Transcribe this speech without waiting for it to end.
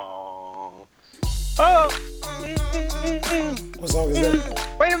What song is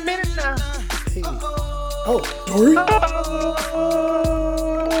that? Wait a minute now. Hey. Oh, Dory.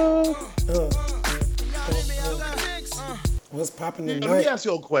 What's popping Let me tonight? ask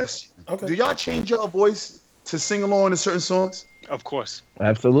you a question. Okay. Do y'all change your voice to sing along to certain songs? Of course.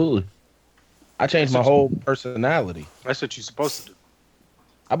 Absolutely. I changed my That's whole personality. That's what you're supposed to do.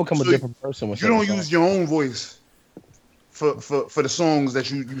 I become So a different person when You don't use your own voice for the songs that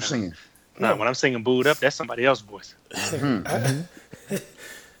you singing. Nah, when I'm singing Booed Up, that's somebody else's voice. It's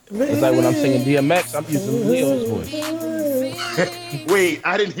like when I'm singing DMX, I'm using Leo's voice. Wait,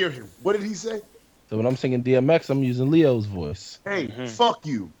 I didn't hear him. What did he say? So when I'm singing DMX, I'm using Leo's voice. Hey, fuck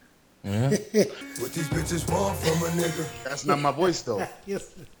you. Yeah. What these bitches want from a nigga? That's not my voice though.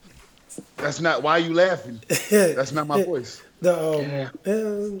 Yes. That's not. Why are you laughing? That's not my voice.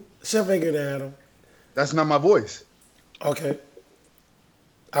 Chef ain't good at him. That's not my voice. Okay.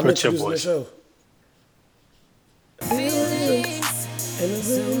 I'm What's your introducing the voice? show.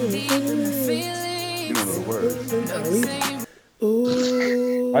 You don't know the words.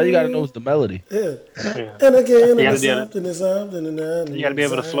 Ooh. All you gotta know is the melody. Yeah. Yeah. And again, You and gotta be able something, and something, and that. You got to be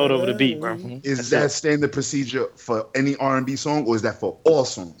able to float over the beat, bro. Is that standard procedure for any R&B song, or is that for all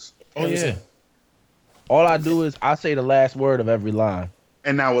songs? Oh yeah. All I do is I say the last word of every line.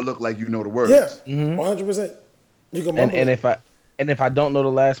 And now it look like you know the words. Yeah. Mhm. 100%. You can And mumble it. if I don't know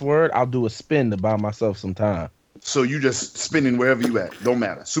the last word, I'll do a spin to buy myself some time. So you just spinning wherever you at. Don't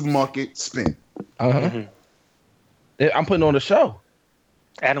matter. Supermarket, spin. I'm putting on a show.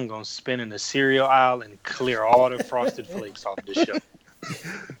 Adam gonna spin in the cereal aisle and clear all the frosted flakes off the show.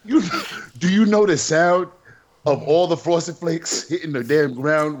 Do you know the sound of all the Frosted Flakes hitting the damn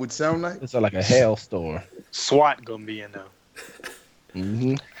ground would sound like? It's like a hailstorm. SWAT gonna be in there.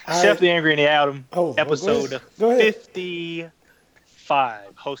 Mm-hmm. Chef the Angry and the Adam, Oh, episode go ahead.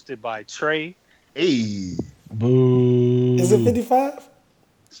 55, hosted by Trey. Hey. Boo. Is it 55?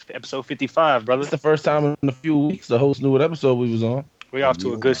 Episode 55, brother. It's the first time in a few weeks the host knew what episode we was on. We off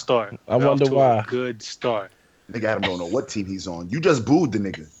to a good start. I We wonder off to why. A good start. Nigga Adam don't know what team he's on. You just booed the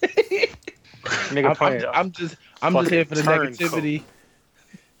nigga. Nigga playing I'm just fucking here for the turncoat. negativity.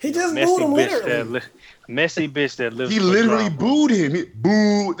 He just messy booed him bitch literally. messy bitch that lives. He for literally drama. booed him.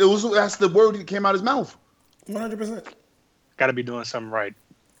 That's the word that came out his mouth. 100%. Got to be doing something right.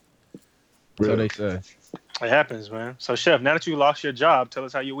 So they say. It happens, man. So, Chef, now that you lost your job, tell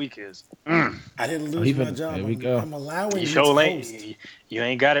us how your week is. I didn't lose my Even- job. there we go. I'm allowing You you sure to ain't. host. You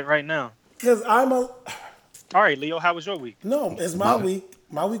ain't got it right now. Because I'm a... All right, Leo, how was your week? No, it's my week.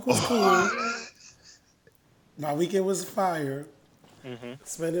 My week was cool. My weekend was fire.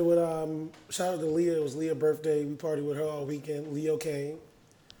 Spent it with shout out to Leah. It was Leah's birthday. We partied with her all weekend. Leo came.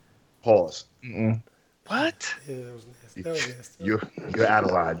 Pause. What? Yeah, that was nasty. That was nasty. You're out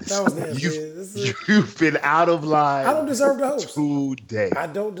of line. That was nasty. This is- You've been out of line. I don't deserve the host. Today. I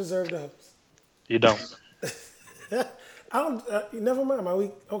don't deserve the host. You don't. I don't. Never mind my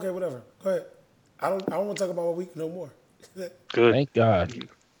week. Okay, whatever. Go ahead. I don't want to talk about my week no more. Good. Thank God.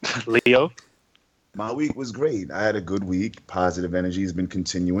 Leo? My week was great. I had a good week. Positive energy has been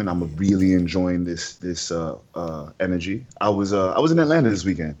continuing. I'm really enjoying this energy. I was in Atlanta this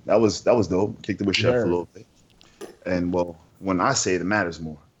weekend. That was dope. Kicked it with Chef for a little bit. And well, when I say it matters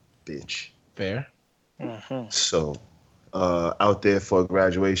more, bitch. Fair. So out there for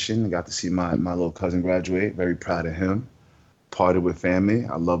graduation, got to see my little cousin graduate. Very proud of him. Parted with family.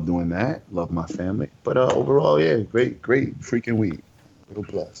 I love doing that. Love my family. But overall, yeah, great freaking week. Real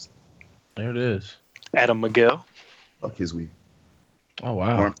blessed. There it is. Adam Miguel? Fuck his week. Oh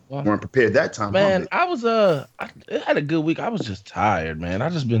wow. Weren't prepared that time. Man, huh, I was I had a good week. I was just tired, man. I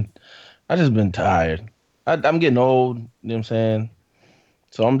just been tired. I'm getting old, you know what I'm saying?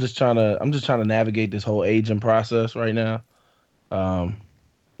 So I'm just trying to navigate this whole aging process right now.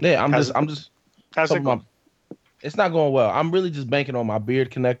 Yeah, I'm just How's it going? it's not going well. I'm really just banking on my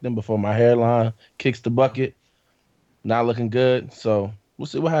beard connecting before my hairline kicks the bucket. Not looking good. So we'll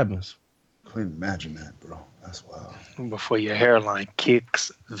see what happens. Couldn't imagine that, bro. That's wild. Before your hairline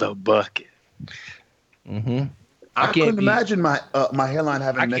kicks the bucket. Mm-hmm. I can't couldn't be- imagine my hairline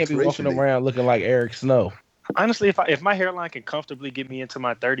having I an can't be expiration walking date. around looking like Eric Snow. Honestly, if my hairline can comfortably get me into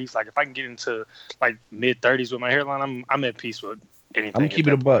my 30s, like if I can get into like mid 30s with my hairline, I'm at peace with anything. I'm gonna keep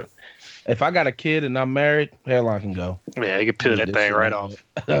it a buck. If I got a kid and I'm married, hairline can go. Yeah, you can peel that thing right off.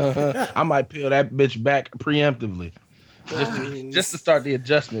 I might peel that bitch back preemptively, just to start the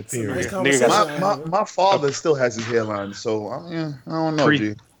adjustment Nice period. conversation. My father still has his hairline, so I don't know.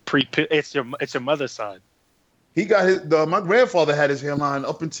 G. It's your mother's side. He got my grandfather had his hairline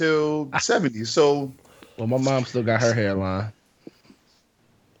up until the 70s. So Well, my mom still got her hairline.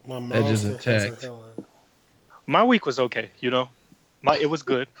 My mom Edges still intact. has her hairline. My week was okay, you know. It was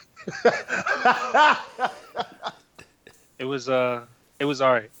good. It was all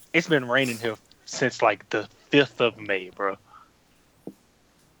right. It's been raining here since like the 5th of May, bro.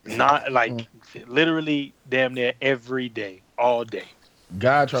 Not like literally damn near every day, all day.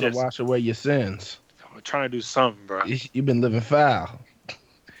 God trying to Just wash away your sins. I'm trying to do something, bro. You've been living foul.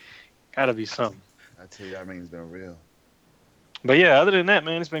 Gotta be something. I tell you, that rain's been real. But yeah, other than that,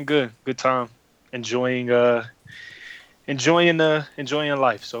 man, it's been good. Good time. Enjoying life.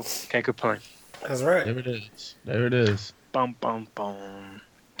 So can't complain. That's right. There it is. There it is. Bum bum bum.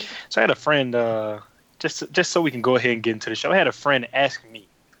 So I had a friend, just so we can go ahead and get into the show. I had a friend ask me.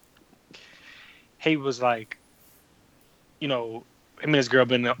 He was like, you know, him and his girl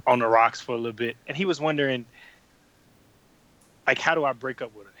been on the rocks for a little bit, and he was wondering, like, how do I break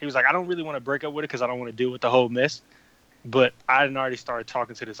up with her? He was like, I don't really want to break up with her because I don't want to deal with the whole mess. But I had already started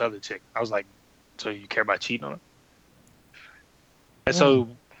talking to this other chick. I was like, so you care about cheating on her? And so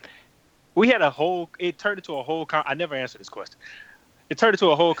we had it turned into a whole, I never answered this question. It turned into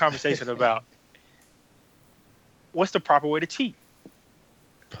a whole conversation about what's the proper way to cheat.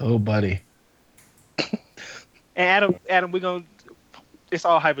 Oh, buddy. And Adam, it's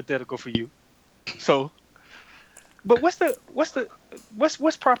all hypothetical for you. So, but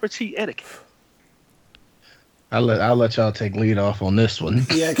what's proper cheat etiquette? I'll let y'all take lead off on this one.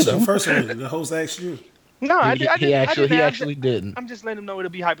 He asked you first one. The host asked you. No, He actually didn't. I'm just letting him know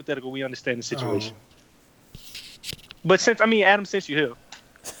it'll be hypothetical. We understand the situation. But Adam sent you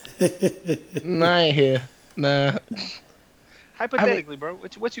here. Nah, I ain't here. Nah. Hypothetically, bro,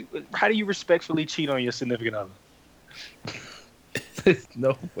 how do you respectfully cheat on your significant other? There's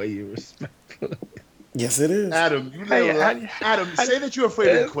no way you respect. Yes, it is. Adam, Adam, say that you're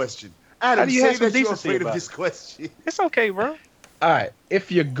afraid of the question. Adam, do you say have some that you're decency afraid of about this question. It's okay, bro. All right,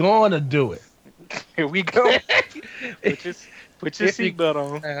 if you're gonna do it, Here we go. Put your seatbelt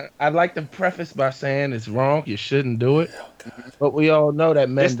on. I'd like to preface by saying it's wrong. You shouldn't do it. But we all know that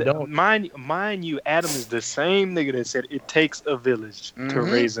men don't. Mind you, Adam is the same nigga that said it takes a village to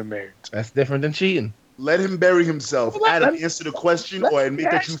raise a marriage. That's different than cheating. Let him bury himself. Well, Adam, answer the question or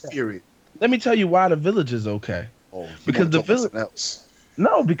admit that you ask fear it. Let me tell you why the village is okay. Oh, Because the village. village.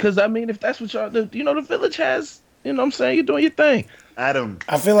 No, because I mean, if that's what y'all do, you know, the village has. You know what I'm saying? You're doing your thing. Adam,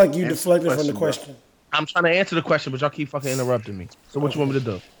 I feel like you answer deflected the from the question, question. I'm trying to answer the question, but y'all keep fucking interrupting me. So what you want me to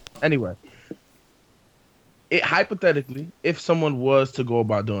do? Anyway, hypothetically, if someone was to go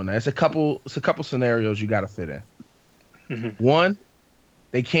about doing that, it's a couple scenarios you got to fit in. Mm-hmm. One,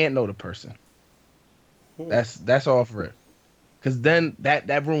 they can't know the person. That's all for it. Because then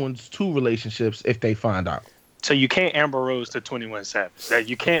that ruins two relationships if they find out. So you can't Amber Rose to 21 Savage. That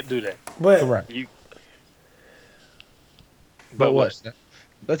you can't do that. But Correct. But what?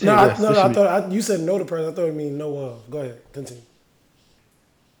 Let's no, hear I this. thought you said no to person. I thought it mean no of. Go ahead, continue.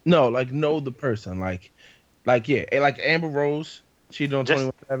 No, like know the person. Like Amber Rose cheated on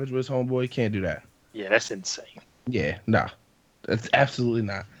 21 Savage with his homeboy. Can't do that. Yeah, that's insane. Yeah, nah. That's absolutely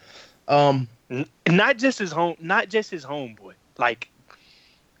not. Not just his homeboy. Like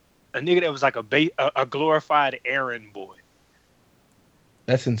a nigga that was like a glorified errand boy.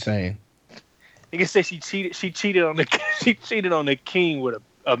 That's insane. Nigga said she cheated on the king with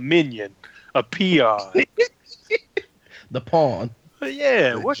a minion, a peon. The pawn. But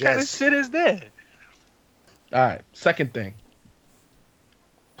yeah, what kind of shit is that? All right. Second thing.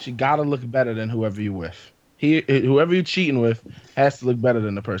 She gotta look better than whoever you with. Whoever you're cheating with has to look better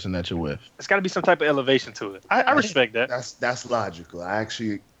than the person that you're with. There's got to be some type of elevation to it. I respect that. That's logical. I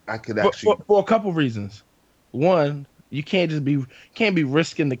could For a couple reasons. One, you can't be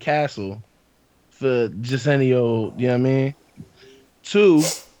risking the castle for just any old, you know what I mean? Two,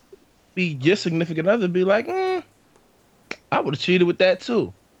 be your significant other, be like, I would have cheated with that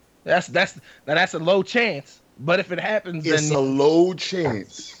too. That's a low chance. But if it happens, it's then a low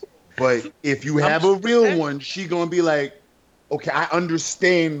chance. But if you have a real one, she gonna be like, okay, I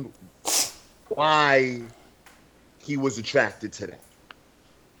understand why he was attracted to that.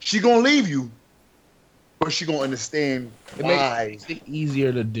 She gonna leave you, but she gonna understand why. It makes it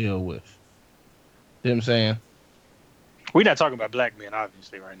easier to deal with. You know what I'm saying? We're not talking about black men,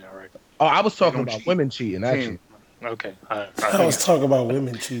 obviously, right now, right? Oh, I was talking don't about cheat. women cheating, actually. Okay. I was talking about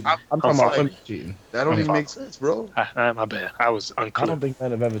women cheating. I'm talking about women cheating. That don't even make sense, bro. My bad. I was unclear. I don't think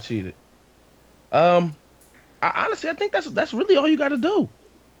men have ever cheated. Honestly, I think that's really all you got to do.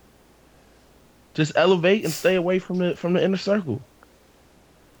 Just elevate and stay away from the inner circle.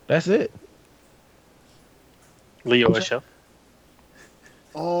 That's it. Leo or Chef?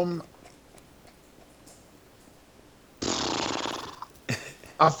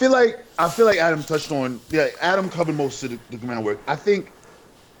 I feel like Adam touched on. Yeah, Adam covered most of the groundwork. I think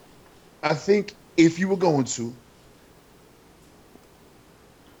if you were going to,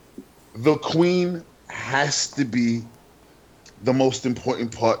 the queen has to be the most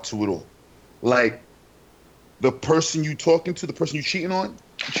important part to it all. Like the person you talking to, the person you cheating on,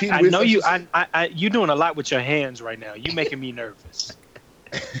 cheating I with. know you. You doing a lot with your hands right now. You making me nervous.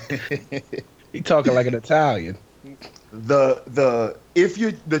 He talking like an Italian. The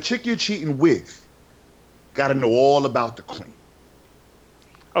chick you're cheating with, gotta know all about the queen.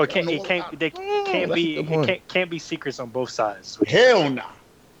 Oh, can't be secrets on both sides. Hell nah.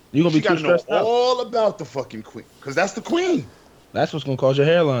 You gonna be She too gotta know stressed out. all about the fucking queen, because that's the queen. That's what's gonna cause your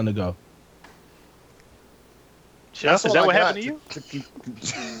hairline to go. Chef, is that what happened to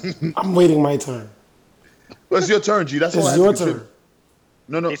you? I'm waiting my turn. Well, it's your turn, G. That's all I It's have your to consider. turn.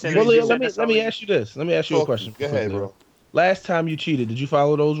 No. They said Well, Leo, Leo, let me ask you this. Let me ask you a question. Go ahead, bro. Last time you cheated, did you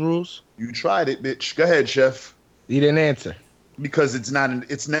follow those rules? You tried it, bitch. Go ahead, chef. You didn't answer. Because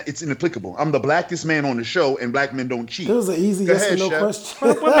it's inapplicable. I'm the blackest man on the show, and black men don't cheat. It was an easy Go yes ahead, or no chef.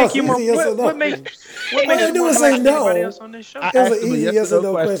 question. What make you more? What makes you more say like no. anybody else on this show? It was asked an him a easy yes or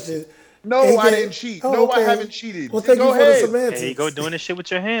no question. No, AK I didn't cheat. Oh, No, okay. I haven't cheated. Well, thank Go you for ahead. the semantics. There you go, doing this shit with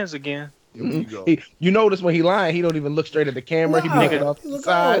your hands again. Here we go. You notice when he lying, he don't even look straight at the camera. He be Nah, looking off he to the look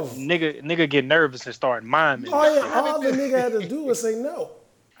side. off. Nigga get nervous and start miming. All the nigga had to do was say no.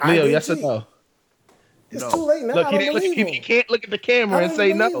 I Leo, didn't yes or cheat. no? It's No. too late now. Look, I he don't didn't look. believe He him. can't look at the camera I and don't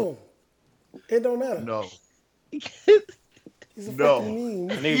say believe no. him. It don't matter. No. He's a No. fucking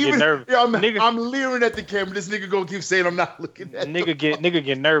meme. Nigga get nervous. Yeah, Nigga, I'm leering at the camera. This nigga gonna keep saying I'm not looking at nigga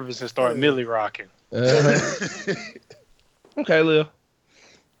get nervous and start millie rocking. Uh-huh. Okay, Leo.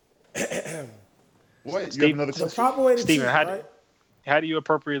 What? You Steve- have another The question? proper way to Steven, cheat, right? how do you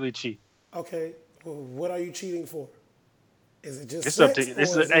appropriately cheat? Okay. Well, what are you cheating for? Is it just This is up sex? to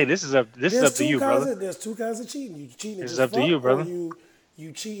this or is hey, this is up to you, brother. There's two kinds of cheating. You cheating This is just up to you, fuck, brother. Or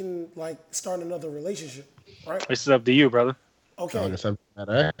you cheating like starting another relationship, right? This is up to you, brother. Okay. I guess I'm not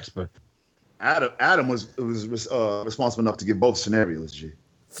an expert. Adam was responsible enough to give both scenarios, G.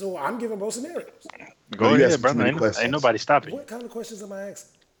 So I'm giving both scenarios. Go you ahead, asked too brother. many Ain't questions. nobody stopping you. What kind of questions am I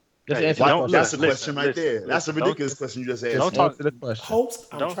asking? Just Hey, answer the don't- question. That's a listen, question right listen, there. listen, That's a don't- ridiculous question you just asked. don't Just talk- answer the question. Host,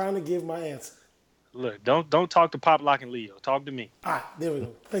 I'm Don't- trying to give my answer. Look, don't talk to Pop Lock and Leo. Talk to me. All right, there we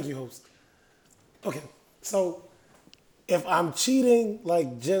go. Thank you, host. Okay, so if I'm cheating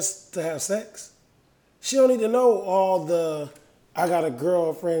like just to have sex, she don't need to know all the I got a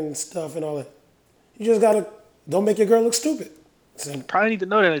girlfriend stuff and all that. You just gotta don't make your girl look stupid. So, Probably need to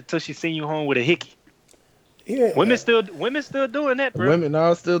know that until she send you home with a hickey. yeah, Women still doing that, bro. Women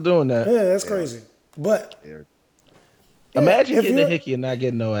are still doing that. yeah, that's crazy. But Imagine if getting a you're- hickey and not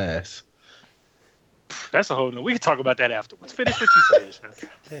getting no ass. That's a whole no. We can talk about that afterwards. Finish what you said. Sean.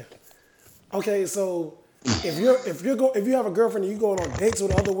 yeah. Okay, so if you have a girlfriend and you going on dates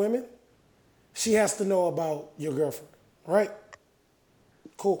with other women, she has to know about your girlfriend, right?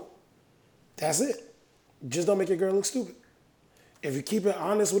 Cool. That's it. Just don't make your girl look stupid. If you keep it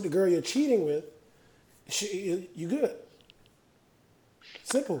honest with the girl you're cheating with, you good.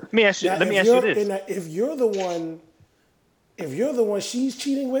 Simple. Let me ask you this. Now, if you're the one she's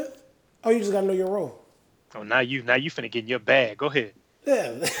cheating with, oh, you just gotta know your role. Oh, now you finna get in your bag. Go ahead.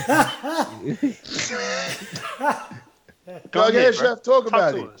 Yeah. Go ahead, bro. Chef. Talk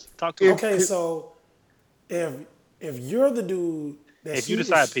about to it. us. Talk to us. Okay, so if you're the dude that If you the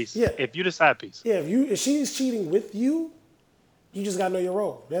side piece. yeah, If you the side piece. yeah, if she's cheating with you, you just gotta know your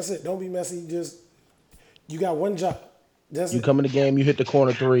role. That's it. Don't be messy. Just you got one job. That's You it. come in the game, you hit the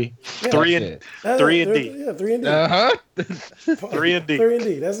corner three. Three and That's three it. and D. Yeah, 3 and D. Uh-huh. 3 and D. 3 and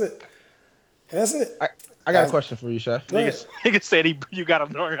D. That's it. That's it. I got a question for you, Chef. Go ahead. Nigga said you gotta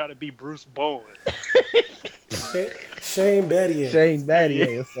learn how to be Bruce Bowen. Shane Battier. Shane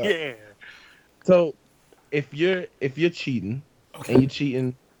Battier, what's up? Yeah. So, if you're cheating Okay. and you're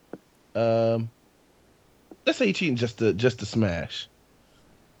cheating, let's say you're cheating just to smash.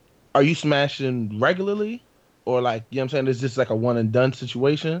 Are you smashing regularly, or like you know what I'm saying? It's just like a one and done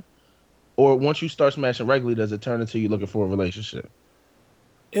situation, or once you start smashing regularly, does it turn into you looking for a relationship?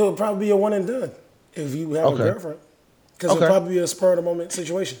 It would probably be a one and done if you have Okay. a girlfriend. Because Okay. it'll probably be a spur of the moment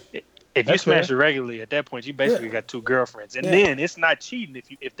situation. If you That's smash fair. it regularly, at that point you basically Yeah. got two girlfriends, and Yeah. then it's not cheating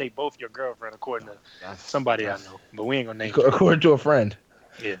if they both your girlfriend, according to somebody I know. But we ain't gonna name. According to a friend.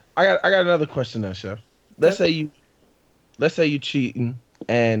 Yeah. I got another question then, Chef. Let's say you cheating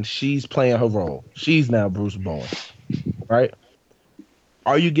and she's playing her role. She's now Bruce Bowen, right?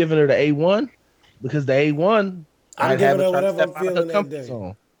 Are you giving her the A1? Because the A1, I'm I'd have giving her try to whatever step I'm out of her feeling that comfort day.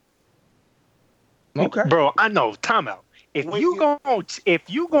 zone. Okay. Bro, I know. Time out. if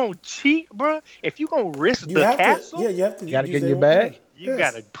you gonna cheat, bro, if you gonna risk You the have castle, to. Yeah, you have to. You gotta use get in their your own bag. money. you Yes.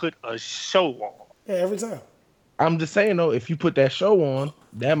 gotta put a show on. Yeah, every time. I'm just saying though, if you put that show on,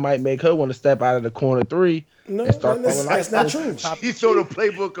 that might make her want to step out of the corner 3 No, and start that's, falling that's out. not true. He throw the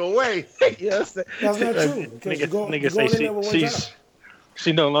playbook away. Yes, That's not true. Because you're Nigga say going in there with one job.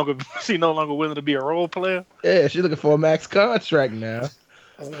 she no longer willing to be a role player. Yeah, she's looking for a max contract now.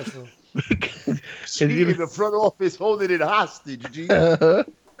 That's not true. She in the front office holding it hostage, G. Yeah.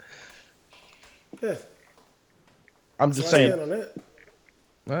 I'm So just I saying. stand on that.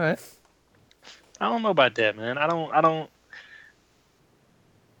 All right. I don't know about that, man. I don't.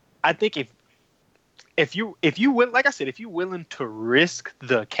 I think if you will, like I said, if you're willing to risk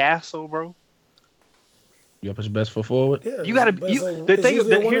the castle, bro, You gotta put your best foot forward. Yeah. you gotta. but You, so the it's thing.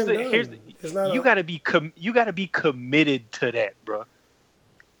 usually a one Here's and the. done. Here's the. It's not You a- gotta be. You gotta be committed to that, bro.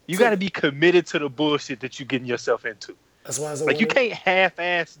 You So- gotta be committed to the bullshit that you getting yourself into. That's why it's a Like you one- can't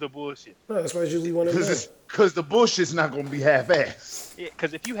half-ass the bullshit. No, that's why it's usually one and done. Because the bullshit's not gonna be half-assed. Yeah,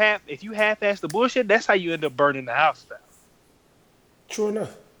 because if you half-ass the bullshit, that's how you end up burning the house down. True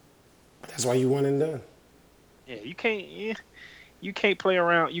enough. That's why you one and done. Yeah, you can't. Yeah, you can't play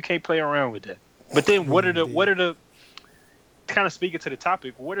around. You can't play around with that. But then, what are the kind of speaking to the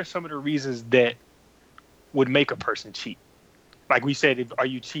topic? What are some of the reasons that would make a person cheat? Like we said, are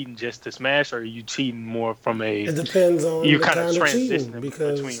you cheating just to smash, or are you cheating more from a? It depends on You the kind of cheating transitioning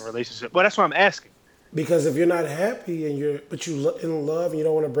because between relationships. Well, that's what I'm asking. because if you're not happy and you're in love and you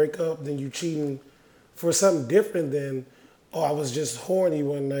don't want to break up, then you cheating for something different than I was just horny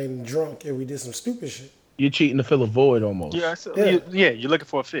one night and drunk and we did some stupid shit. You're cheating to fill a void almost. Yeah, so, Yeah. you're looking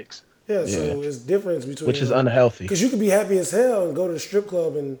for a fix. Yeah, so Yeah. it's difference between Which is unhealthy. because you could be happy as hell and go to the strip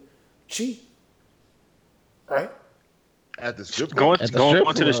club and cheat, right? At the strip Going club. At the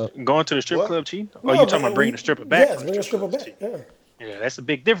strip going to the strip What? club cheating? Or No, you talking but about bringing the stripper back? Yes, bring a stripper back. cheating? Yeah. Yeah, that's a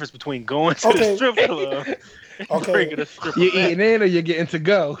big difference between going to Okay. the strip club and Okay. bringing a stripper You're back. eating in or you're getting to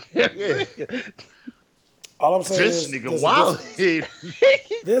go. Yeah. All I'm saying This is nigga there's a wild. difference.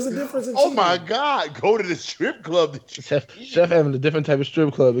 There's a difference in Oh cheating. my God. Go to the strip club. Chef having a different type of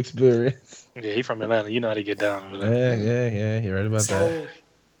strip club experience. Yeah, he from Atlanta. You know how to get down. Over there. Yeah. You're right about that.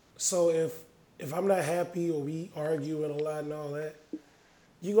 So if I'm not happy or we arguing a lot and all that,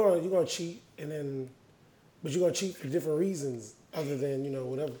 you're gonna cheat but you're gonna cheat for different reasons other than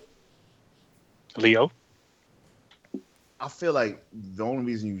whatever. Leo. I feel like the only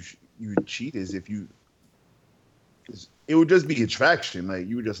reason you cheat is if it would just be attraction. Like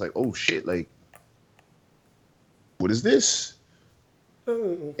you were just like, oh shit, like what is this?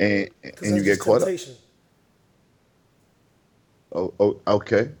 Mm-mm. And 'Cause you that's get just caught temptation. up. Oh,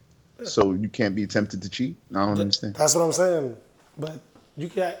 okay. So you can't be tempted to cheat? No, I don't understand. That's what I'm saying. But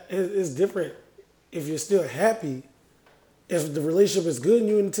it's different if you're still happy. If the relationship is good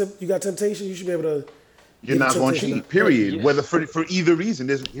and you got temptation, you should be able to. You're get not the going to temptation cheat, up. period. Yeah. Whether for either reason.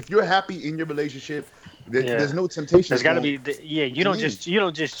 If you're happy in your relationship, there's no temptation. There's got to be. Yeah, you don't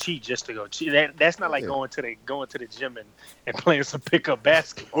mean? just cheat just to go cheat. That's not like Yeah. going to the gym and playing some pickup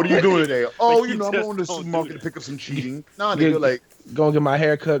basketball. What are you doing today? Oh, you I'm just going to the don't do supermarket to that. pick up some cheating. Nah, Yeah. nigga, like, Gonna get my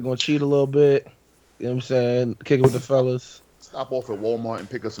hair cut, gonna cheat a little bit. You know what I'm saying? Kick it with the fellas. stop off at Walmart and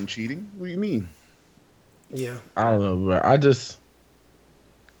pick up some cheating. What do you mean? Yeah. I don't know, bro. I just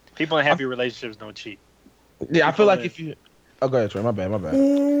People in happy relationships don't cheat. I feel like if you go ahead, Trey. My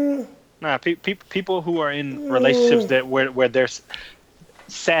bad. Nah, people who are in relationships that where they're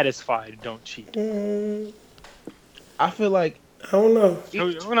satisfied don't cheat. I feel like I don't know.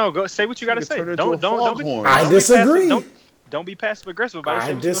 No, go say what you got to Nigga say. turn into Don't a be. foghorn. I don't be disagree. Don't be passive aggressive about it.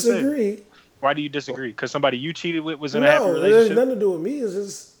 Say I what you gonna say. disagree. Why do you disagree? Because somebody you cheated with was in a happy No, there's relationship. nothing to do with me. It's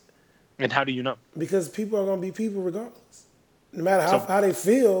just And how do you know? because people are gonna be people regardless. No matter So- how they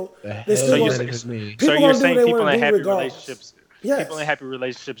feel, the they hell still So gonna, you're that saying- is me. people so you're gonna do saying what they people wanna in do happy regardless. relationships, Yes. people in happy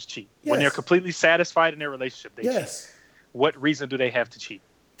relationships cheat when they're Yes. completely satisfied in their relationship. They cheat. Yes, What reason do they have to cheat?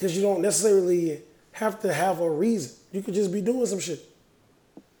 because you don't necessarily have to have a reason. You could just be doing some shit.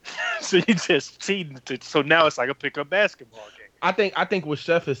 So you just cheating. So now it's like a pickup basketball game. I think what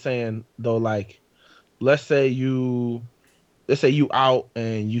Chef is saying though, like, let's say you out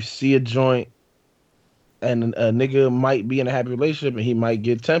and you see a joint, and a nigga might be in a happy relationship and he might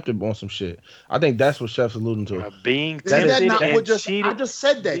get tempted on some shit. I think that's what Chef's alluding to. Being Is that tempted not and what cheating. I just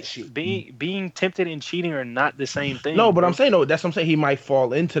said that shit. Being tempted and cheating are not the same thing. No, but bro. I'm saying no. That's what I'm saying. He might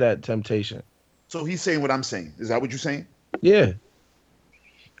fall into that temptation. So he's saying what I'm saying. Is that what you're saying? Yeah,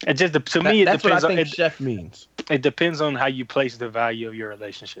 It just to me it that's what I depends on think Chef means. it depends on how you place the value of your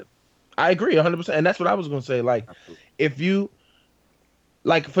relationship. I agree 100%, and that's what I was gonna say. Like, if you,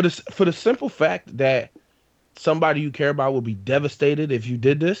 like, for the simple fact that somebody you care about will be devastated if you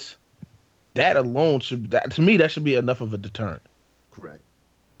did this, that alone to me, that should be enough of a deterrent. Correct.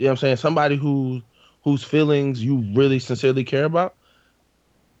 You know what I'm saying? Somebody whose feelings you really sincerely care about,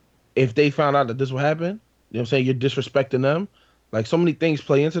 if they found out that this will happen, you know what I'm saying, you're disrespecting them. Like, so many things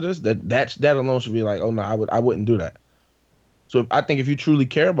play into this that alone should be like, oh no, I wouldn't do that. So I think if you truly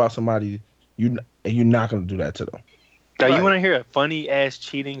care about somebody, you're not gonna do that to them. Now, Right. you want to hear a funny ass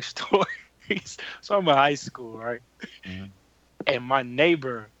cheating story? So I'm in high school, right? Mhm. And my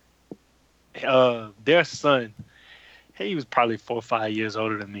neighbor, their son, he was probably 4 or 5 years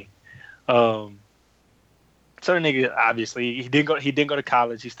older than me. So the nigga, obviously, he didn't go to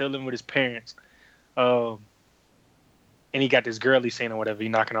college. He's still living with his parents. And he got this girl he's seeing or whatever. He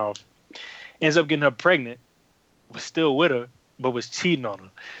knocking off. Ends up getting her pregnant. Was still with her, but was cheating on her.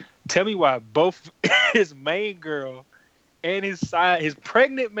 Tell me why both his main girl and his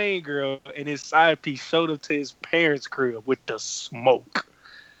pregnant main girl and his side piece showed up to his parents' crib with the smoke.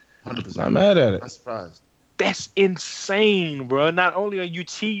 100%. Not mad at it. I'm surprised. That's insane, bro. Not only are you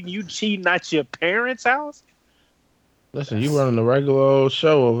cheating at your parents' house. Listen, you running a regular old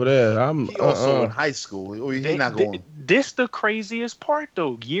show over there. I'm He also in high school. Oh, he's not going. This the craziest part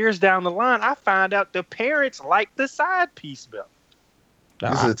though. Years down the line, I find out the parents like the side piece belt.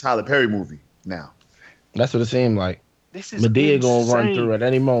 This is a Tyler Perry movie now. That's what it seemed like. This is Medea gonna run insane. through at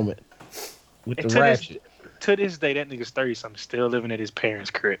any moment with And the to ratchet. To this day, that nigga's 30-something, still living at his parents'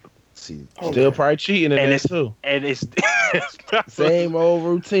 crib. See, Still probably cheating in And there it's- too. And it's Same old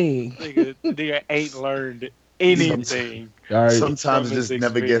routine. nigga ain't learned anything. All right. sometimes it from his just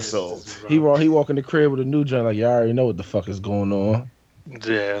never gets old. experiences, bro. He walk in the crib with a new joint like, you already know what the fuck is going on.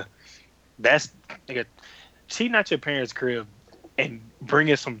 Yeah, that's nigga. Cheating at your parents' crib and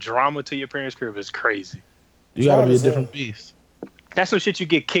bringing some drama to your parents' crib is crazy. You gotta be a Drama, different beast. That's some shit you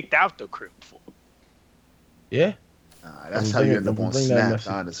get kicked out the crib for. Yeah. That's how you end up on Bring that Snap, message.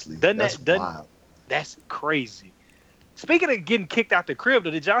 honestly. Doesn't That's that- doesn't- wild. That's crazy. Speaking of getting kicked out the crib,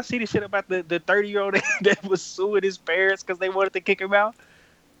 though, did y'all see the shit about the 30-year-old that was suing his parents because they wanted to kick him out?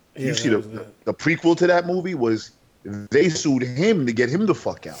 Yeah, You see that was that. the prequel to that movie was they sued him to get him the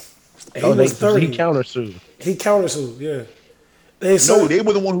fuck out. He was 30. He countersued. He countersued. Yeah. They No, served, they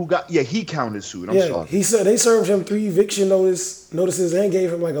were the one who got. Yeah, he countersued. I'm yeah. sorry. He said they served him 3 eviction notices and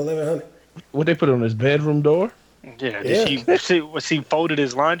gave him like 1,100. What they put on his bedroom door? Yeah. Yeah. She folded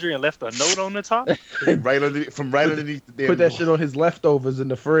his laundry and left a note on the top? right underneath the damn Put that door. shit on his leftovers in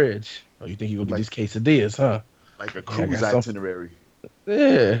the fridge. Oh, you think you gonna get these quesadillas, huh? Like a I cruise got some- itinerary.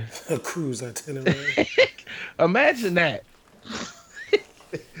 Yeah. A cruise itinerary. Imagine that.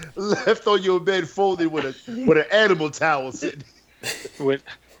 Left on your bed, folded with an animal towel sitting. with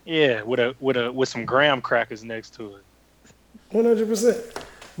some graham crackers next to it. 100%.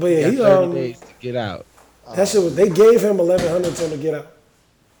 But yeah, Got he 30 days to get out. that shit was. They gave him 1,100 to him to get out.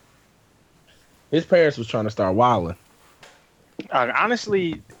 His parents was trying to start wilding.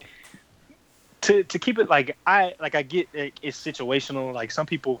 Honestly, to keep it like I get it's situational. Like some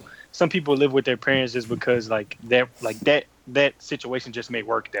people live with their parents just because like they're like that situation just may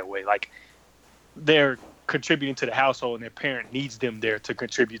work that way. Like they're contributing to the household and their parent needs them there to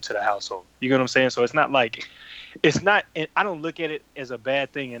contribute to the household. You know what I'm saying? So it's not. And I don't look at it as a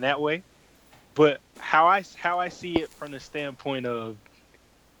bad thing in that way. But how I see it from the standpoint of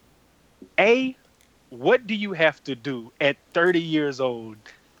what do you have to do at 30 years old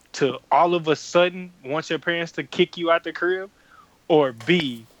to all of a sudden want your parents to kick you out the crib? Or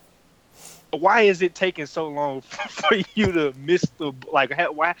B, why is it taking so long for you to miss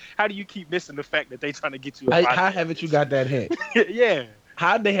how do you keep missing the fact that they trying to get you out? How haven't you got that hint? Yeah.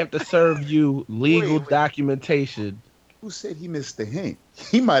 How'd they have to serve you legal Wait. documentation? Who said he missed the hint?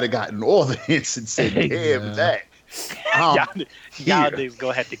 He might have gotten all the hints and said, "Damn Yeah. that." Y'all here. niggas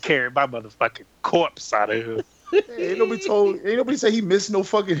gonna have to carry my motherfucking corpse out of here. Ain't nobody said he missed no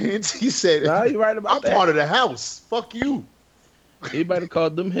fucking hints. He said, Nah, you right "I'm about that. part of the house. Fuck you." He might have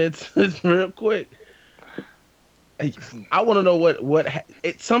called them hits real quick. Hey, I want to know what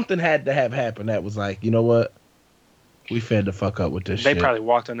something had to have happened that was like, you know what? We fed the fuck up with this They shit. probably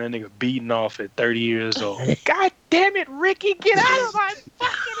walked on that nigga beating off at 30 years old. God damn it, Ricky, get out of my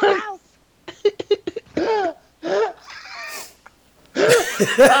fucking house.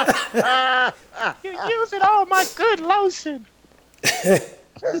 You're using all my good lotion.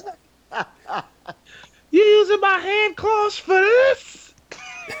 You using my hand claws for this?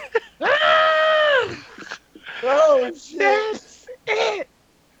 Oh shit! That's it.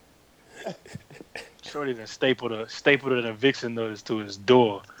 Shorty done stapled an eviction notice to his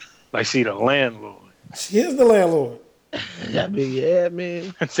door, like she the landlord. She is the landlord. I mean, yeah,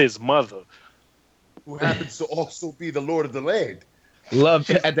 man. It's his mother. who happens to also be the Lord of the land. Love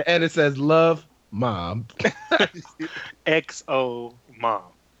at the end it says love mom. XO mom.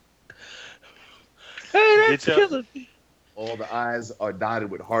 Hey, that's Get your- killing me. All the eyes are dotted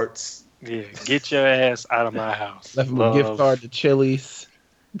with hearts. Yeah, get your ass out of my house. Left him a gift card to Chili's.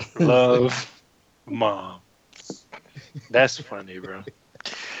 Love, mom. That's funny, bro.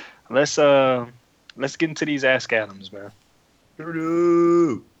 Let's get into these Ask Adams, man.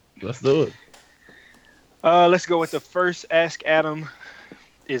 Doo-doo. Let's do it. Let's go with the first Ask Adam.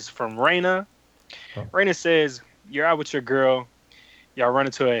 Is from Raina. Oh. Raina says, "You're out with your girl. Y'all run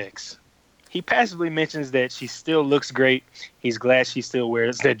into her ex. He passively mentions that she still looks great. He's glad she still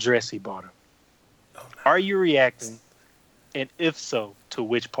wears that dress he bought her. Are you reacting? And if so, to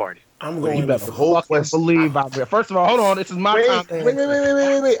which party?" I'm You going. better the whole fucking question- believe I'm here. First of all, hold on. This is my time.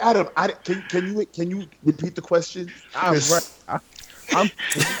 Wait, Adam. Can you repeat the question? I'm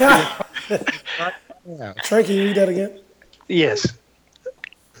Trey, can you read that again? Yes.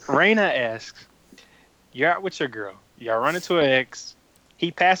 Raina asks, "You're out with your girl. Y'all run into her ex.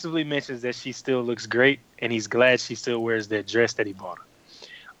 He passively mentions that she still looks great, and he's glad she still wears that dress that he bought her.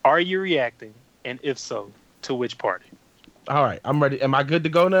 Are you reacting? And if so, to which party?" All right, I'm ready. Am I good to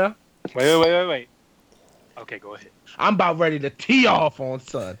go now? Wait. Okay, go ahead. I'm about ready to tee off on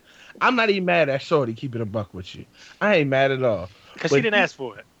son. I'm not even mad at Shorty keeping a buck with you. I ain't mad at all. Because But she didn't ask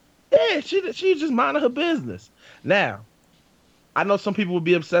for it. Yeah, she just minding her business. Now, I know some people would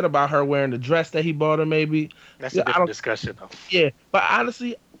be upset about her wearing the dress that he bought her. Maybe, That's Yeah, a I different don't- discussion, though. yeah. But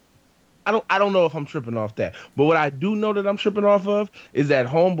honestly, I don't know if I'm tripping off that. But what I do know that I'm tripping off of is that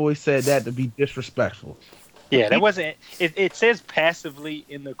homeboy said that to be disrespectful. Yeah, that wasn't. It says passively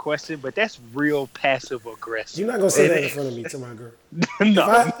in the question, but that's real passive aggressive. You're not gonna say that in front of me to my girl.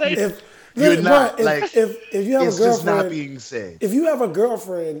 No. You're Look, not, bro, like, if you have It's a just not girlfriend, being said. if you have a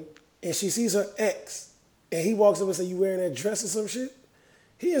girlfriend and she sees her ex and he walks up and say you wearing that dress or some shit,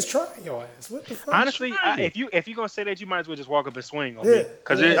 he is trying your ass. What the fuck? Honestly, if you gonna say that, you might as well just walk up and swing on Yeah. me.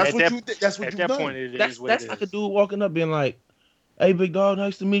 Because Yeah. That's at what that, you. That's what at you've that done. point, it That's is what that's it like is. a dude walking up being like, "Hey, big dog,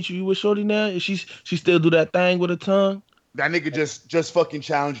 nice to meet you. You with Shorty now? Is she still do that thing with her tongue? That nigga just fucking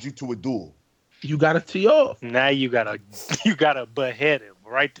challenged you to a duel. You got to tee off." Now you gotta behead him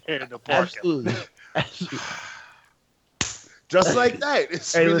right there in the parking lot. Absolutely. Absolutely. Just like that.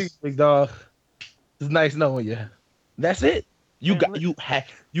 It's Hey, really listen, big dog. It's nice knowing you. That's it. You Man, got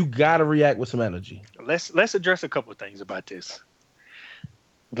you got to react with some energy. Let's address a couple of things about this.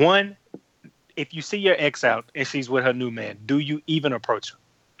 One, if you see your ex out and she's with her new man, do you even approach her?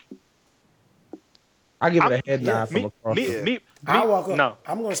 I give it I'm- a head nod from across. I walk up. No.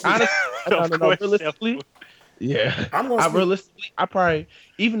 I'm gonna speak. Honestly, no, Of no, course, realistically, yeah. I'm gonna speak. Realistically, I probably,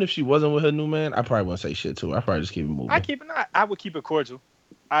 even if she wasn't with her new man, I probably wouldn't say shit to her. I probably just keep it moving. I would keep it cordial.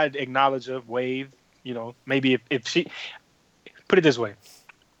 I'd acknowledge her, wave. You know, maybe if she put it this way,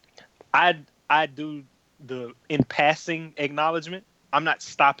 I do the in passing acknowledgement. I'm not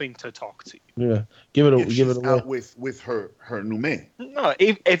stopping to talk to you. Yeah, give it if a she's away. out with her new man. No,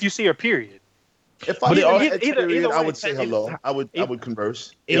 if you see her, period. If I But it see also- that either period, I way, would say either- hello. I would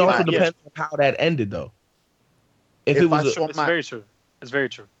converse. It If also I- depends on how that ended, though. If If it was, I saw It's my- very true. It's very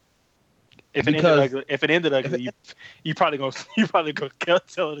true. If it Because- ended ugly, you probably gonna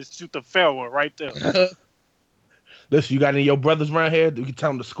tell her to shoot the fair one right there. listen, you got any of your brothers around here? You can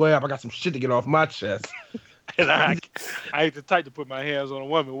tell them to square up. I got some shit to get off my chest. And I ain't the type to put my hands on a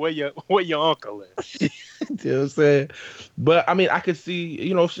woman. Where your uncle at? You know what I'm saying? But I mean, I could see,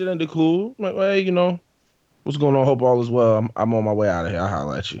 shit ended cool. Like, hey, what's going on? Hope all is well. I'm on my way out of here. I'll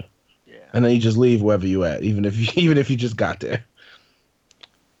holler at you. Yeah. And then you just leave wherever you at, even if you just got there.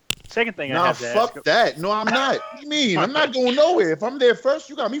 Second thing I Nah, have to ask. fuck that. No, I'm not. What do you mean? I'm not going nowhere. If I'm there first,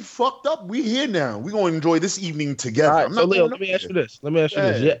 you got me fucked up. We here now. We gonna enjoy this evening together. All right, I'm so not Leo, going let me nowhere. ask you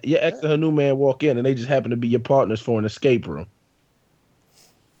this. Yeah. Your ex and her new man walk in, and they just happen to be your partners for an escape room.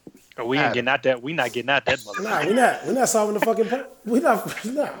 We ain't getting out that. We not getting out that Nah, motherfucker. we're not solving the fucking problem. We in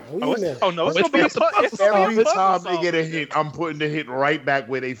there. No, it's It's gonna be a supposed to fun. It's gonna be Every a fun time song. they get a hit, I'm putting the hit right back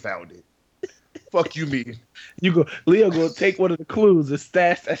where they found it. Fuck you, mean? Leo gonna take one of the clues and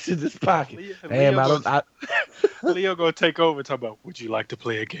stash that shit in his pocket. Damn, Leo gonna take over. Talk about. Would you like to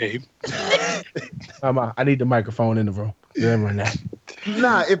play a game? I need the microphone in the room. Remember that.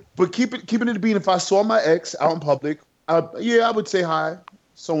 Nah, but keeping it being. If I saw my ex out in public, I would say hi,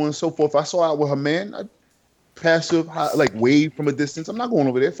 so on and so forth. If I saw her out with her man, I'd passive, like wave from a distance. I'm not going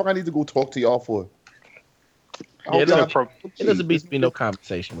over there. Fuck, I need to go talk to y'all for. Yeah, It it doesn't be no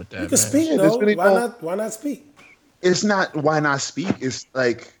conversation with that. You can man. speak Yeah, though. there's really Why not speak? It's not why not speak. It's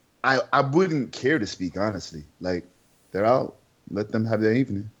like I wouldn't care to speak honestly. Like they're out, let them have their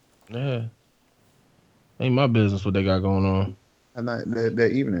evening. Yeah. Ain't my business what they got going on. And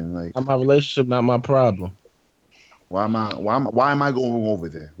that evening, like, Not my relationship, not my problem. why am I going over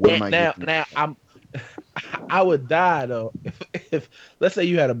there? What am I Now, getting? now I would die though if let's say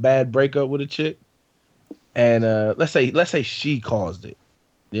you had a bad breakup with a chick, and let's say she caused it.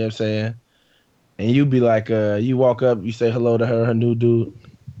 You know what I'm saying? And you be like, you walk up, you say hello to her new dude.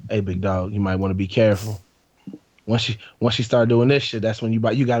 Hey, big dog, you might want to be careful. Once she start doing this shit, that's when you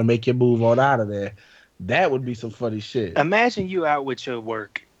got to make your move on out of there. That would be some funny shit. Imagine you out with your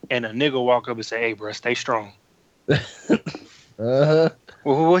work and a nigga walk up and say, "Hey, bro, stay strong." Uh-huh.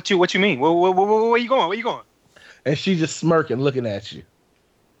 Well, what you mean? Where you going? Where you going? And she just smirking, looking at you.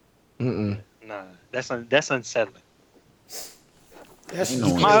 Mm-mm. Nah, that's unsettling. That's You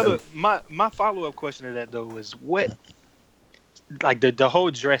know just My follow up question to that though is what, like the whole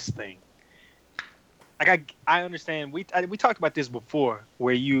dress thing. Like I understand we talked about this before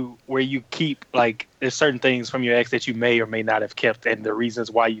where you keep like there's certain things from your ex that you may or may not have kept and the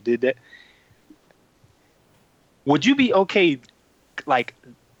reasons why you did that. Would you be okay like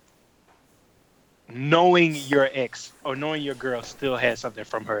knowing your ex or knowing your girl still has something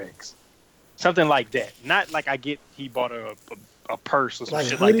from her ex? Something like that. Not like I get he bought her a purse or some Like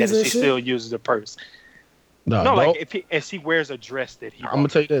shit like that hoodies and and she shit? still uses the purse. No, No, don't. like if he wears a dress that he I'm gonna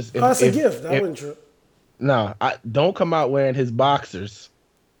bought. tell you this. oh, that's a gift. I wouldn't trip. No, don't come out wearing his boxers.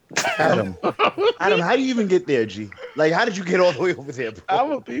 Adam, how do you even get there, G? Like, how did you get all the way over there, bro? I'm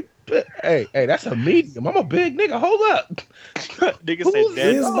gonna be. Hey, that's a medium. I'm a big nigga. Hold up. Nigga Who's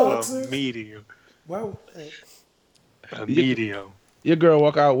said his that's a boxers? medium. Wow. A medium. Your girl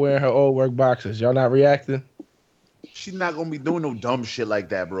walk out wearing her old work boxers. Y'all not reacting? She's not gonna be doing no dumb shit like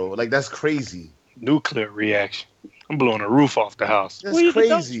that, bro. Like, that's crazy. Nuclear reaction. I'm blowing the roof off the house. That's Where you get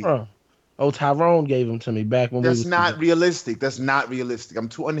those crazy. from? Oh, Tyrone gave them to me back when we That's was not realistic. That's not realistic. I'm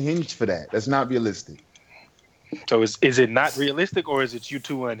too unhinged for that. That's not realistic. So is it not realistic or is it you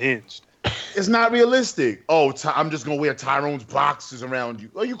too unhinged? It's not realistic. Oh, I'm just gonna wear Tyrone's boxes around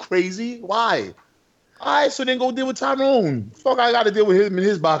you. Are you crazy? Why? All right, so then go deal with Tyrone. Fuck, I gotta deal with him and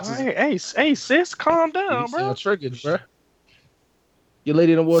his boxes. Hey, sis, calm down, You bro. sound triggered, bro. Your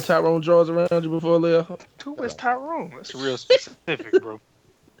lady done wore Tyrone drawers around you before, Leo? Who is Tyrone? That's real specific, bro.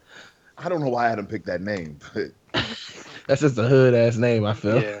 I don't know why Adam picked that name, but That's just a hood ass name, I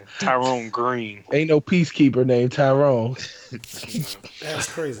feel. Yeah, Tyrone Green. Ain't no peacekeeper named Tyrone.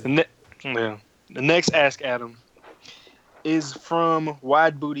 That's crazy. The next Ask Adam is from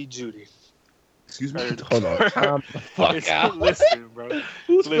Wide Booty Judy. excuse me. Hold on. Time the fuck out. Listen, bro.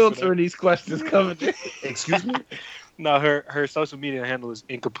 Who's Listen, filtering these questions coming in? Excuse me. No, her social media handle is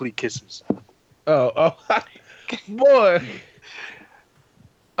Incomplete Kisses. Oh, boy.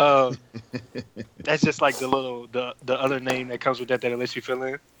 That's just like the other name that comes with that lets you fill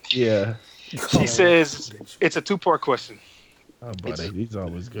in. Yeah. She says it's a 2-part question. Oh, buddy, he's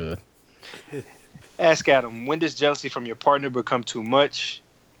always good. Ask Adam, when does jealousy from your partner become too much?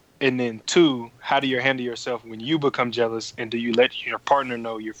 And then 2, how do you handle yourself when you become jealous? And do you let your partner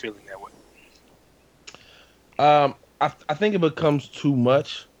know you're feeling that way? I think it becomes too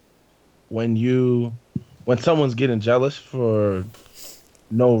much when someone's getting jealous for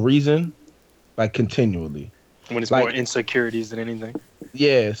no reason, like continually. When it's Like- more insecurities than anything?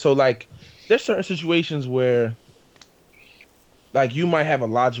 Yeah, so like there's certain situations where like you might have a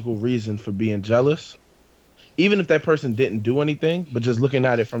logical reason for being jealous, even if that person didn't do anything, but just looking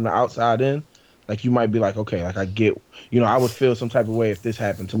at it from the outside in, like you might be like, okay, like I get, I would feel some type of way if this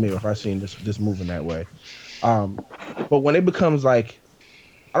happened to me or if I seen this moving that way. But when it becomes like,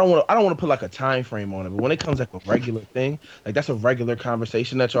 I don't want to put like a time frame on it, but when it comes like a regular thing, like that's a regular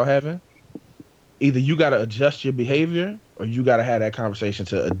conversation that y'all having, either you got to adjust your behavior or you got to have that conversation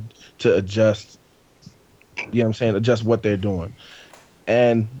to adjust, you know what I'm saying, adjust what they're doing.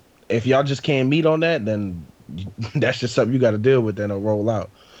 And if y'all just can't meet on that, then that's just something you got to deal with and roll out.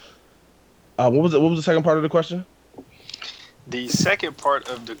 What was the second part of the question? The second part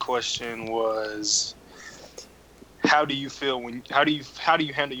of the question was, how do you feel how do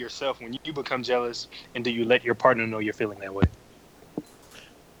you handle yourself when you become jealous, and do you let your partner know you're feeling that way?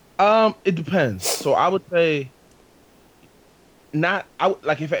 It depends. So I would say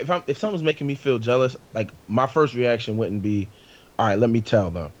if someone's making me feel jealous, like my first reaction wouldn't be, all right, let me tell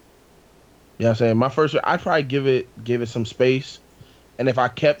them. You know what I'm saying? I'd probably give it some space, and if I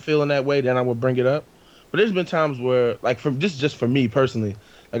kept feeling that way, then I would bring it up. But there's been times where, like, just for me personally,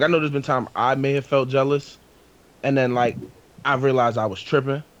 like I know there's been times I may have felt jealous, and then like I realized I was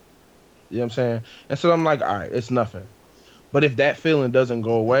tripping. You know what I'm saying? And so I'm like, all right, it's nothing. But if that feeling doesn't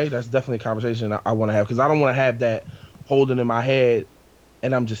go away, that's definitely a conversation I want to have, because I don't want to have that holding in my head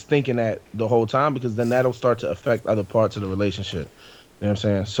and I'm just thinking that the whole time, because then that'll start to affect other parts of the relationship. You know what I'm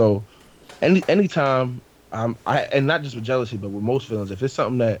saying? So anytime and not just with jealousy, but with most feelings, if it's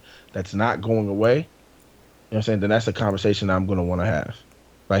something that's not going away, you know what I'm saying, then that's a conversation that I'm gonna want to have.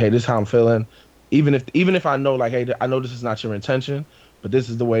 Like, hey, this is how I'm feeling. Even if I know, like, hey, I know this is not your intention, but this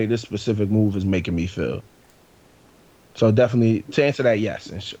is the way this specific move is making me feel. So definitely, to answer that, yes,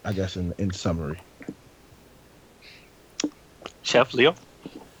 and I guess in summary. Chef Leo.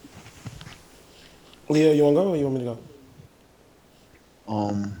 Leo, you want to go or you want me to go?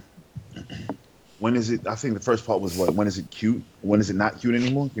 When is it? I think the first part was what? When is it cute? When is it not cute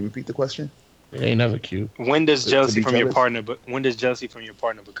anymore? Can you repeat the question? It ain't never cute. When does To jealousy be from your jealous? partner? But when does jealousy from your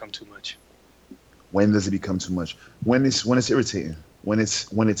partner become too much? When does it become too much? When it's irritating. When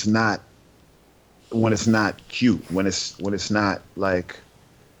it's not cute. When it's not like.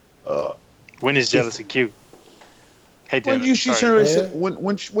 When is jealousy cute? Hey, When Devin, you she sorry. turns Yeah.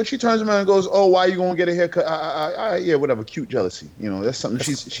 when she turns around and goes, oh, why you gonna get a haircut? Yeah, whatever. Cute jealousy. You know, that's something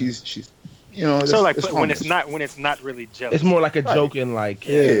she's. You know, So like it's when it's harmless. not really jealousy. It's more like a Right. joking, like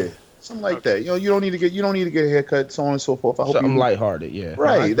Yeah, something like Okay. that. You know, you don't need to get a haircut, so on and so forth. I hope something you lighthearted. Yeah, No, I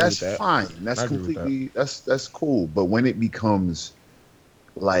right. agree That's with that. fine. That's I agree with that. completely that's cool. But when it becomes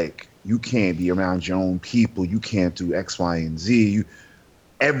like you can't be around your own people, you can't do X, Y, and Z.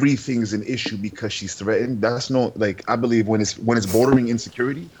 Everything's an issue because she's threatened. That's no like I believe when it's bordering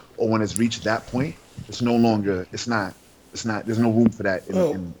insecurity or when it's reached that point, it's no longer it's not there's no room for that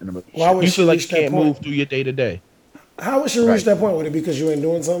Well, in a relationship. why would You she feel like you reach that can't point? move through your day to day. How would she reach Right. that point? Would it be because you ain't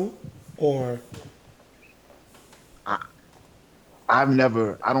doing something? Or I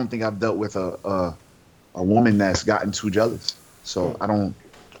don't think I've dealt with a woman that's gotten too jealous. So I I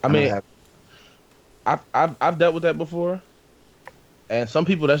never mean, have. I've dealt with that before, and some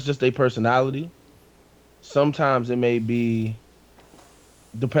people that's just their personality. Sometimes it may be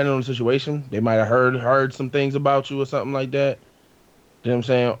depending on the situation. They might have heard some things about you or something like that. You know what I'm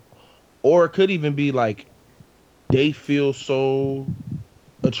saying? Or it could even be like they feel so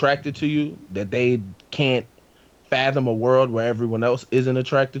attracted to you that they can't fathom a world where everyone else isn't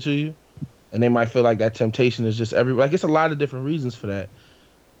attracted to you, and they might feel like that temptation is just every. Like, it's a lot of different reasons for that.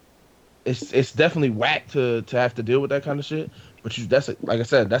 It's definitely whack to have to deal with that kind of shit. But like I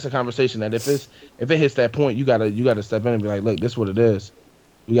said, that's a conversation that if it hits that point, you gotta step in and be like, look, this is what it is.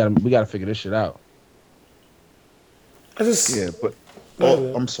 We gotta figure this shit out. I just, Yeah, but go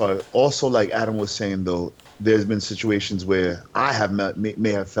ahead. I'm sorry. Also, like Adam was saying, though, there's been situations where I have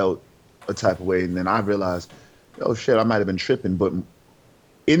may have felt a type of way, and then I realized, oh shit, I might have been tripping. But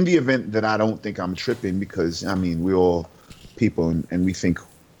in the event that I don't think I'm tripping, because I mean we're all people and we think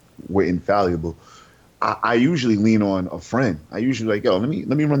we're infallible, I usually lean on a friend. I usually like, yo, let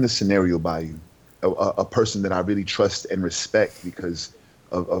me run this scenario by you, a person that I really trust and respect because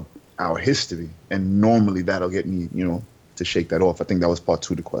of our history, and normally that'll get me, you know, to shake that off. I think that was part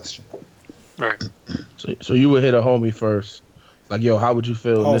two of the question. Right. So you would hit a homie first, like, yo, how would you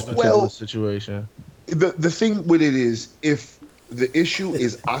feel in this Oh, particular well, situation? The thing with it is if the issue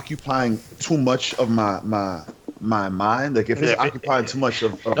is occupying too much of my mind, like if it's Yeah, but- occupying too much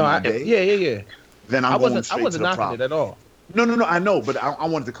of No, my day, yeah. then I I'm going wasn't straight to the knocking problem. it at all. No, I know, but I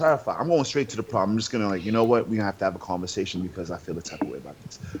wanted to clarify. I'm going straight to the problem. I'm just gonna like, you know what? We're gonna have to have a conversation because I feel the type of way about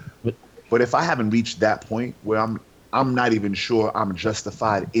this. But But if I haven't reached that point where I'm not even sure I'm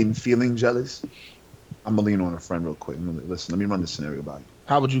justified in feeling jealous, I'm gonna lean on a friend real quick. I'm gonna, listen, let me run this scenario by you.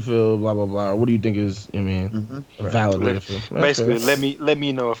 how would you feel? Blah blah blah. What do you think is? I mean, Mm-hmm. a Right. valid way to Let- feel. That's Basically, fair. let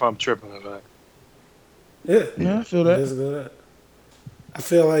me know if I'm tripping or not. Yeah, Yeah, I feel that. basically that. I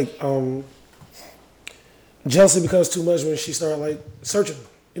feel like jealousy becomes too much when she start like searching.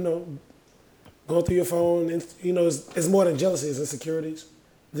 You know, going through your phone. And, you know, it's more than jealousy. It's insecurities.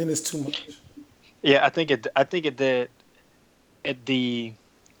 Then it's too much. Yeah, I think at that at the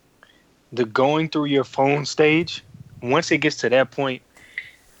going through your phone stage, once it gets to that point,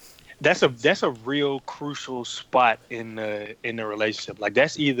 that's a real crucial spot in the relationship. Like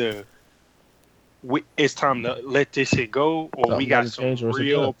that's either it's time to let this shit go, or we Something got gotta some change or it's a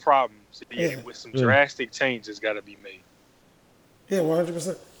real cut. problems. Yeah, Yeah. with some Yeah. drastic changes got to be made. Yeah,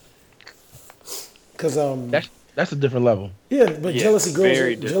 100%. Because That's a different level. yeah, but Yeah, jealousy grows.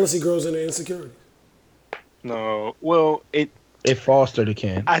 very different. Jealousy grows into insecurity. No, well, It fostered it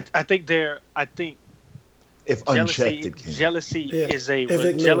can. I think If unchecked, it can. jealousy Yeah, is if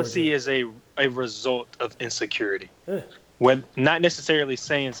ignored, jealousy yeah. is a result of insecurity. Yeah. When not necessarily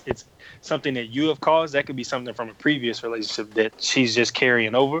saying it's something that you have caused, that could be something from a previous relationship that she's just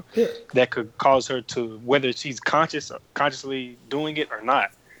carrying over. Yeah. That could cause her to, whether she's consciously doing it or not.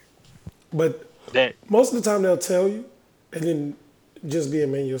 But That most of the time they'll tell you, and then just be a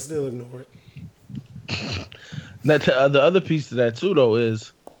man, you'll still ignore it. Now, the other piece to that too, though,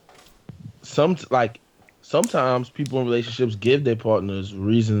 is sometimes people in relationships give their partners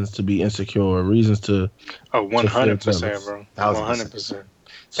reasons to be insecure, reasons to Oh, feel 100%, jealous. bro. 1000%. 100%.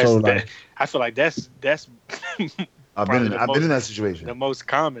 So That, like, I feel like that's I've probably been in that situation. the most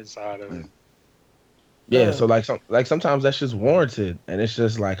common side of it. yeah. So like sometimes that's just warranted, and it's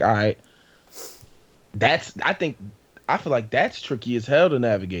just like, all right, I feel like that's tricky as hell to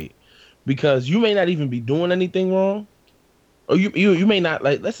navigate because you may not even be doing anything wrong, or you may not,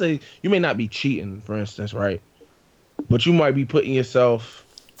 like, let's say you may not be cheating, for instance, right? But you might be putting yourself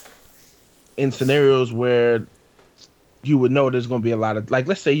in scenarios where you would know there's going to be a lot of, like,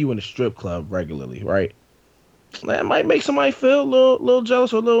 let's say you in a strip club regularly, right? That might make somebody feel a little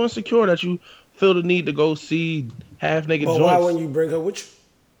jealous or a little insecure that you feel the need to go see half naked But why joints. wouldn't you bring her with you?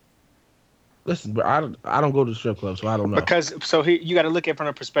 Listen, but I don't go to the strip club, so I don't know. Because you got to look at it from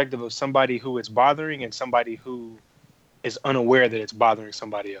the perspective of somebody who it's bothering and somebody who is unaware that it's bothering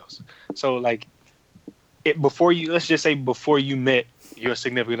somebody else. So like let's just say before you met your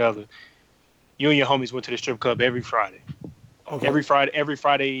significant other, you and your homies went to the strip club every Friday. Okay. Every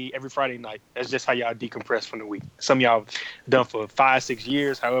Friday night. That's just how y'all decompress from the week. Some of y'all done for 5-6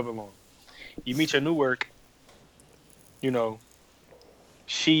 years, however long. You meet your new work,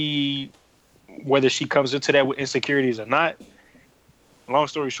 whether she comes into that with insecurities or not, long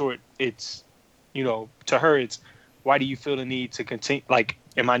story short, it's, to her, it's, why do you feel the need to continue? Like,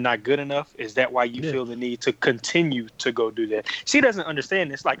 am I not good enough? Is that why you feel the need to continue to go do that? She doesn't understand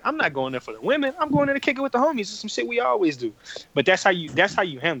this. Like, I'm not going there for the women. I'm going there to kick it with the homies. It's some shit we always do. But that's how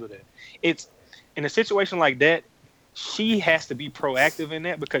you handle that. It's in a situation like that, she has to be proactive in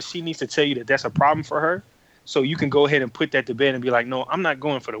that because she needs to tell you that that's a problem for her. So you can go ahead and put that to bed and be like, no, I'm not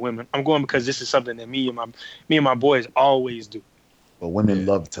going for the women. I'm going because this is something that me and my boys always do. But women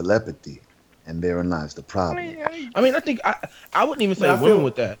love telepathy, and therein lies the problem. I mean, I think I wouldn't even say women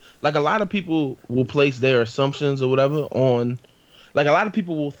with that. Like, a lot of people will place their assumptions or whatever on, like, a lot of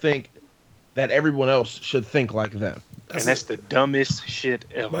people will think that everyone else should think like them. And that's the dumbest shit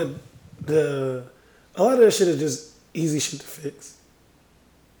ever. But a lot of that shit is just easy shit to fix.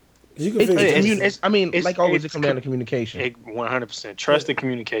 You can fix it. Like always, it comes down to communication. 100%. Trust and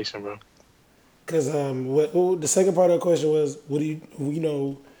communication, bro. Because what the second part of the question was, what do you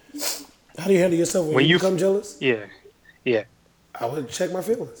how do you handle yourself when you become jealous? Yeah. I would check my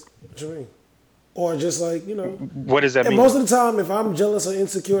feelings. What you mean? Or just like, What does that mean? Most of the time, if I'm jealous or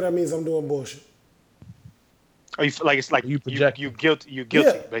insecure, that means I'm doing bullshit. Or you feel like it's like you guilty,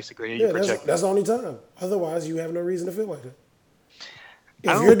 basically. And that's the only time. Otherwise, you have no reason to feel like that.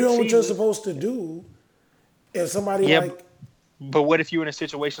 If you're doing what you're supposed to do, if somebody but what if you're in a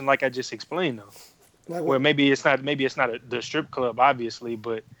situation like I just explained though, where maybe it's not the strip club, obviously,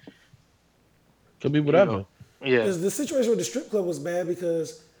 but could be whatever. Yeah, because the situation with the strip club was bad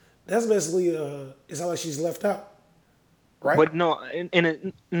because that's basically it's not like she's left out, right? But no.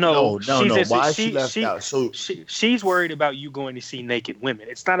 Why is she left out? So she's worried about you going to see naked women.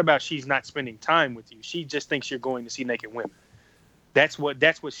 It's not about she's not spending time with you. She just thinks you're going to see naked women. That's what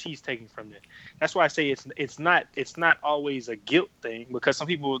she's taking from that. That's why I say it's not always a guilt thing because some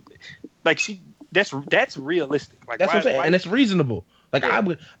people like that's realistic. Like that's what I'm saying, and it's reasonable. Like I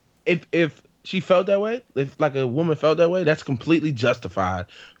would, if she felt that way, if like a woman felt that way, that's completely justified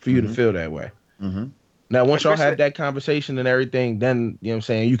for you to feel that way. Mm-hmm. Now, once y'all have that conversation and everything, then you know what I'm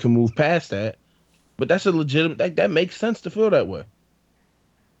saying, you can move past that. But that's a legitimate. That makes sense to feel that way.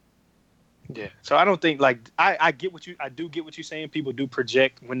 Yeah, so I don't think like I do get what you're saying. People do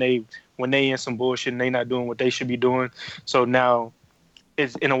project when they in some bullshit and they not doing what they should be doing. So now,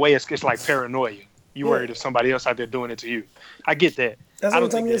 it's in a way it's like paranoia. You worried if somebody else out there doing it to you. I get that. That's the only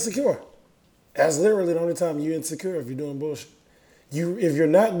time you're insecure. That's literally the only time you're insecure if you're doing bullshit. If you're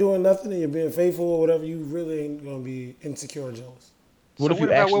not doing nothing and you're being faithful or whatever, you really ain't gonna be insecure or jealous. What if you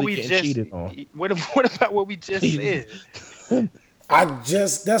actually getting cheated on? What about what we just said?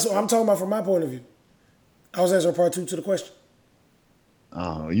 That's what I'm talking about from my point of view. I was answering part 2 to the question.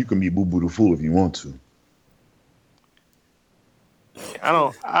 You can be Boo Boo the Fool if you want to.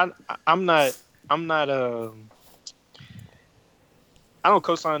 I'm not I don't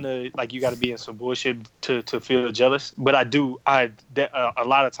co-sign like you got to be in some bullshit to feel jealous, but I do. A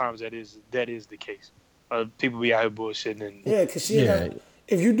lot of times that is the case. People be out here bullshitting and because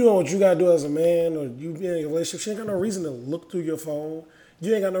if you doing what you gotta do as a man or you be in a relationship, she ain't got no reason to look through your phone.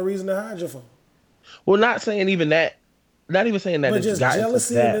 You ain't got no reason to hide your phone. Well, not saying even that. Not even saying that. But it's just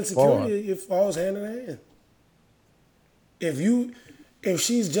jealousy and insecurity, it falls hand in hand. If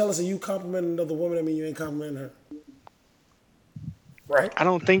she's jealous of you complimenting another woman, I mean you ain't complimenting her. right? I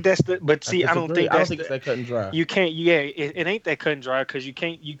don't think that's the. But see, I don't disagree. think I don't that's think it's that cut and dry. You can't. Yeah, it ain't that cut and dry because you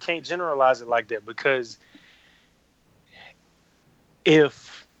can't generalize it like that because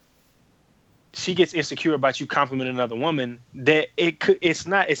if she gets insecure about you complimenting another woman, that it's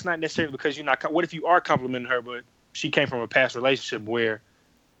not necessarily because you're not. What if you are complimenting her, but she came from a past relationship where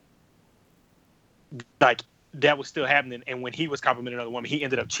like that was still happening, and when he was complimenting another woman, he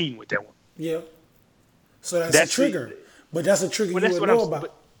ended up cheating with that woman. Yeah. So that's a trigger. But that's a trigger Well, you that's would what know I'm.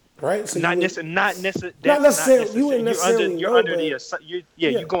 about, right? So Not you would, necessarily. Not necessarily. not necessarily. You wouldn't necessarily You're know, under but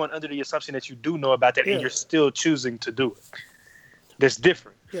you're going under the assumption that you do know about that, Yeah. and you're still choosing to do it. That's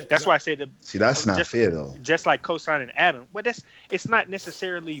different. Yeah, That's why I say that. See, that's not just, fair though. Just like co-signing Adam, but it's not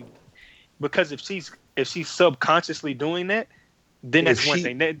necessarily because if she's subconsciously doing that, then that's one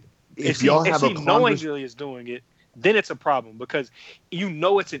thing. If she knowingly is doing it, then it's a problem because you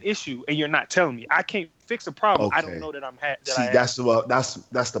know it's an issue and you're not telling me. I can't fix a problem. Okay. I don't know that I'm See, that's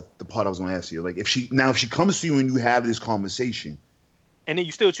the part I was going to ask you. Like if she comes to you and you have this conversation, and then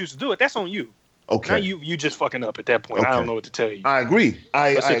you still choose to do it, that's on you. Okay. Now you just fucking up at that point. Okay. I don't know what to tell you. I agree.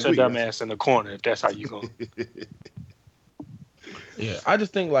 I sit agree. your dumb ass in the corner if that's how you going. Yeah, I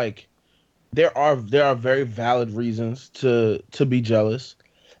just think like there are very valid reasons to be jealous,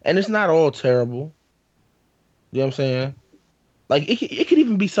 and it's not all terrible. You know what I'm saying? Like it could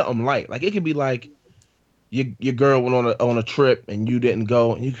even be something light. Like it could be like your girl went on a trip and you didn't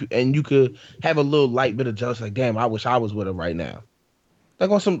go, and you could have a little light bit of jealousy. Like, damn, I wish I was with her right now. Like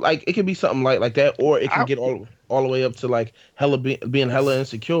on some like it could be something light like that, or it can get all the way up to like being hella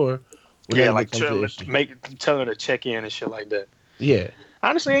insecure. Yeah, like telling her to check in and shit like that. Yeah.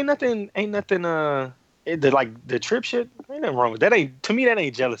 Honestly, ain't nothing. The trip shit. Ain't nothing wrong with that. To me that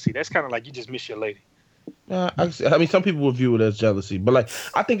ain't jealousy. That's kind of like you just miss your lady. I mean, some people will view it as jealousy, but like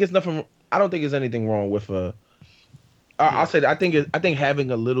I think it's nothing. I don't think there's anything wrong with I'll say that I think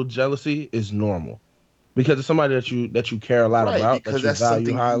having a little jealousy is normal because it's somebody that you care a lot about, that you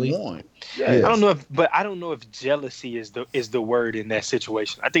value highly. You want. Yeah, I don't know if jealousy is the word in that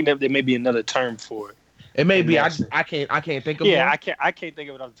situation. I think that there may be another term for it. It may be. I can't think of. Yeah, one. I can't think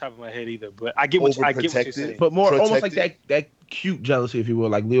of it off the top of my head either. But I get what you're saying. But more almost like that cute jealousy, if you will,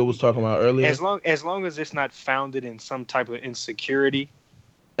 like Leo was talking about earlier. As long as it's not founded in some type of insecurity,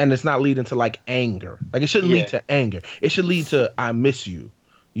 and it's not leading to like anger. Like it shouldn't lead to anger. It should lead to I miss you.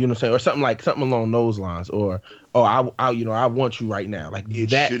 You know what I'm saying, or something along those lines, or I want you right now. Like it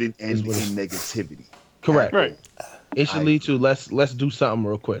that shouldn't end in negativity. Correct. Right. It should lead to let's do something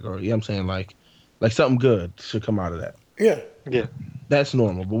real quick, or you know what I'm saying, like something good should come out of that. Yeah. That's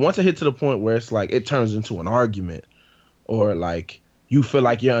normal. But once it hits to the point where it's like it turns into an argument, or like you feel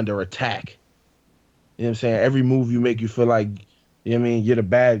like you're under attack. You know what I'm saying? Every move you make, you feel like, you know what I mean, you're the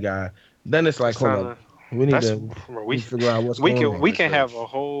bad guy. Then it's like, hold on. We need to figure out what's going on. We can have a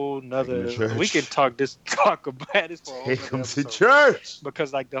whole nother. We can talk about this for a whole Here comes the episode. church.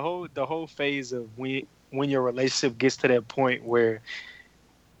 Because like the whole phase of when your relationship gets to that point where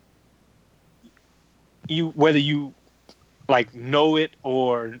whether you like know it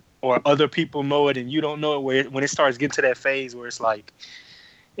or other people know it and you don't know it, when it starts getting to that phase where it's like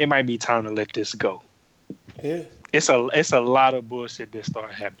it might be time to let this go. Yeah. It's a lot of bullshit that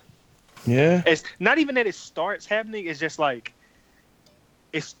start happening. Yeah. It's not even that it starts happening. It's just like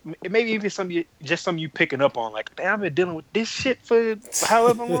it maybe even something you picking up on. Like, damn, I've been dealing with this shit for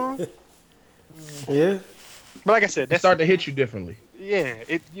however long. Yeah. But like I said, That start to hit you differently. Yeah,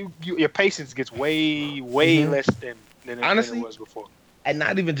 your patience gets way less than honestly, it was before. And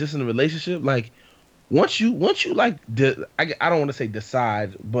not even just in a relationship. Like once you like I don't want to say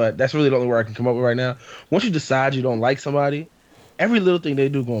decide, but that's really the only word I can come up with right now. Once you decide you don't like somebody, every little thing they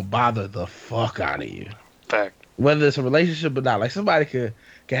do gonna bother the fuck out of you. Fact. Whether it's a relationship or not, like somebody could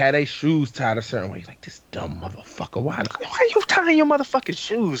have their shoes tied a certain way. Like this dumb motherfucker. Why are you tying your motherfucking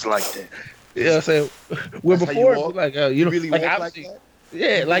shoes like that? You know what I'm saying? Well, that's before like you know, really like walk obviously, like that?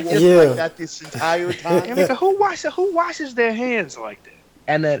 yeah, like like that this entire time. Nigga, who washes their hands like that?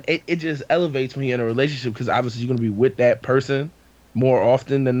 And then it just elevates when you're in a relationship because obviously you're gonna be with that person more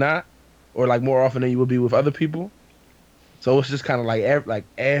often than not, or like more often than you would be with other people. So it's just kind of like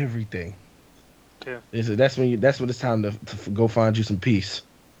everything. Yeah. That's when it's time to go find you some peace.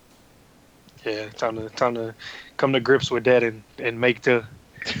 Yeah, time to come to grips with that and make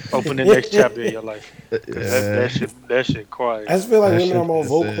open the next chapter of your life. That shit quiet. I just feel like women are more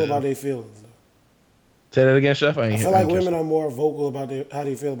vocal about their feelings. Say that again, Chef. I feel like women are more vocal about how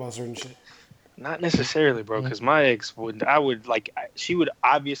they feel about certain shit. Not necessarily, bro. Because my ex she would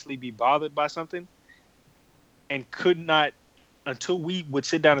obviously be bothered by something, and could not, until we would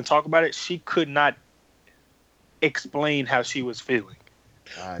sit down and talk about it, she could not explain how she was feeling.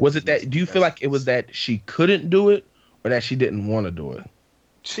 Was it that? Do you feel like it was that she couldn't do it, or that she didn't want to do it?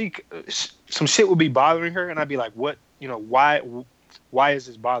 Some shit would be bothering her, and I'd be like, "What? You know, why is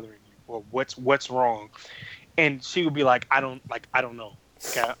this bothering you? Or what's wrong?" And she would be like, I don't know."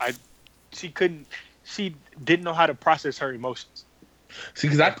 Okay, she didn't know how to process her emotions. See,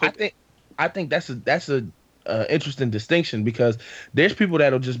 because I think that's a interesting distinction, because there's people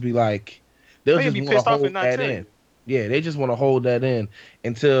that'll just be like, they'll just be want to pissed off hold and not that tell in. you. Yeah, they just want to hold that in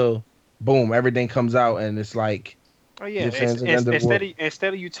until boom, everything comes out, and it's like, Oh yeah, you know what I'm saying, it's the end of the world.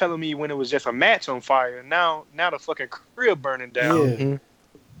 instead of you telling me when it was just a match on fire, now the fucking crib burning down. Yeah. Mhm.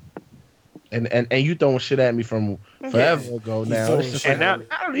 And you throwing shit at me from forever ago now. throwing It's just shit like, at me.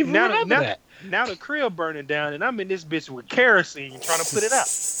 I don't even remember that. Now the crib burning down, and I'm in this bitch with kerosene trying to put it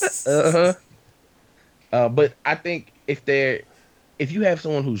out. But I think if you have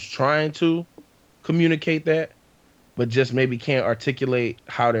someone who's trying to communicate that, but just maybe can't articulate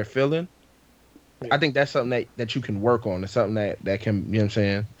how they're feeling, I think that's something that you can work on. It's something that can, you know what I'm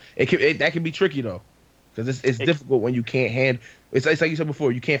saying? That can be tricky though, because it's difficult when you can't It's like you said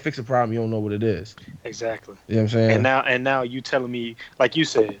before, you can't fix a problem you don't know what it is. Exactly. You know what I'm saying? And now you telling me, like you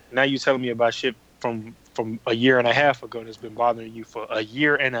said, now you telling me about shit from a year and a half ago that's been bothering you for a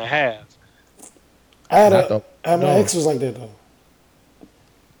year and a half. My ex was like that though.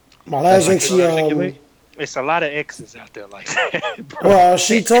 My last ex, it's a lot of exes out there like that, bro. Well,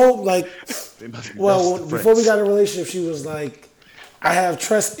 she told before before we got in a relationship, she was like, I have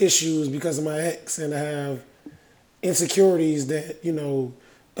trust issues because of my ex, and I have insecurities that,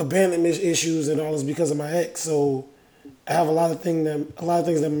 abandonment issues and all this because of my ex. So I have a lot of things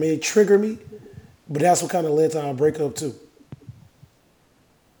that may trigger me, but that's what kind of led to our breakup too.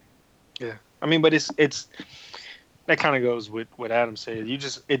 Yeah, I mean, but it's that kind of goes with what Adam said.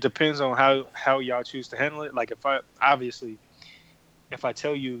 It depends on how y'all choose to handle it. Like if I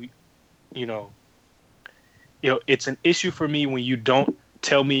tell you, it's an issue for me when you don't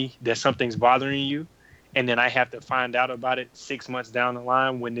tell me that something's bothering you, and then I have to find out about it 6 months down the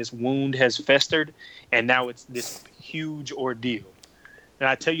line when this wound has festered, and now it's this huge ordeal. And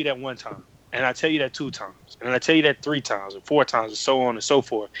I tell you that one time, and I tell you that 2 times, and I tell you that 3 times, or 4 times, and so on and so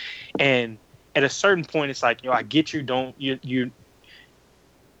forth. And at a certain point, it's like, I get you. Don't you?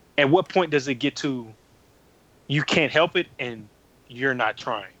 At what point does it get to you can't help it and you're not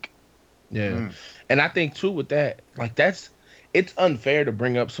trying? Yeah, and I think too with that, like it's unfair to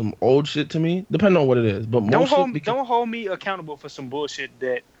bring up some old shit to me, depending on what it is. But don't hold me accountable for some bullshit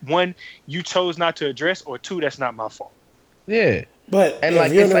that 1, you chose not to address, or 2, that's not my fault. Yeah, but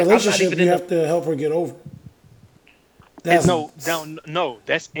if you're in a relationship, you have to help her get over. No,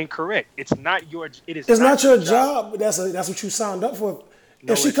 that's incorrect. It's not your. It's not your job. That's what you signed up for.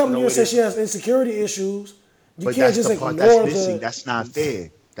 If she comes to you and says she has insecurity issues, you can't just ignore that's missing. That's not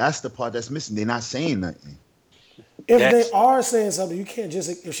fair. That's the part that's missing. They're not saying nothing. If they are saying something, you can't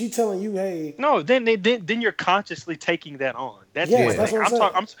just. If she's telling you, "Hey," no, then you're consciously taking that on. That's what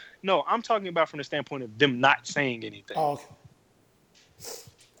I'm saying. I'm talking about from the standpoint of them not saying anything. Oh, okay.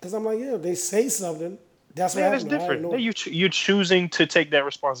 Because I'm like, yeah, if they say something, that's what that's different. You're choosing to take that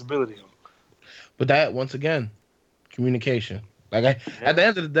responsibility on. But that, once again, communication. Like at the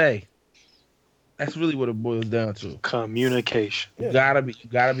end of the day, that's really what it boils down to. Communication. You gotta be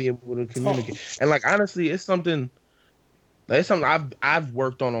able to communicate. And like honestly, it's something I've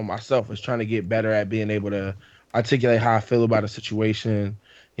worked on myself, is trying to get better at being able to articulate how I feel about a situation. You know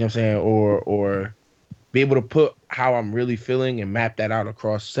what I'm saying? Or be able to put how I'm really feeling and map that out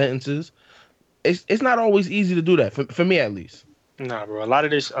across sentences. It's not always easy to do that for me, at least. Nah, bro. A lot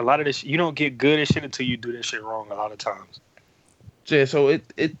of this, you don't get good at shit until you do that shit wrong a lot of times. Yeah, so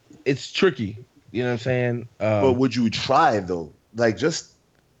it's tricky. You know what I'm saying? But would you try though? Like just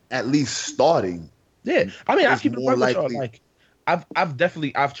at least starting. Yeah, I mean, I've keep more likely. Like I've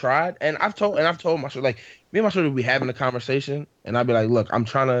tried, and I've told my show, like me and my show would be having a conversation, and I'd be like, look, I'm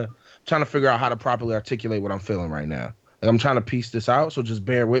trying to figure out how to properly articulate what I'm feeling right now. Like I'm trying to piece this out, so just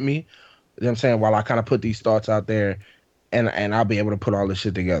bear with me. You know what I'm saying? While I kind of put these thoughts out there, and I'll be able to put all this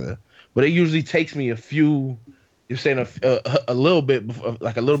shit together. But it usually takes me a few. You're saying a little bit,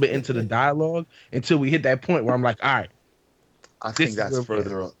 like a little bit into the dialogue until we hit that point where I'm like, all right. I think that's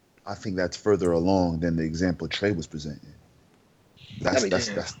further along than the example Trey was presenting. That's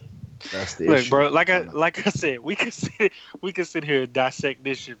the Look, issue. bro. Like I said, we could sit here and dissect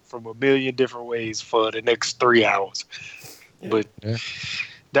this shit from a million different ways for the next 3 hours. But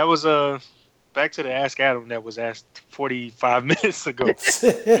that was back to the Ask Adam that was asked 45 minutes ago.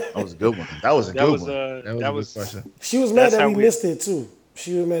 That was a good one. That was a good one. That was a good question. She was mad that we missed it too.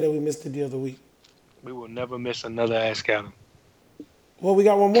 She was mad that we missed it the other week. We will never miss another Ask Adam. Well, we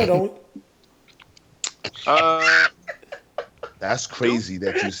got one more, don't we? That's crazy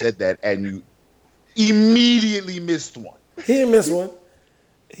that you said that and you immediately missed one. He didn't miss one.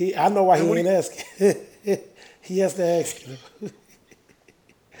 I know why he what ain't asking. He has to ask you.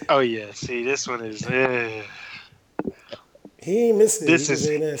 Oh yeah, see, this one is. He ain't missing it. This He just is-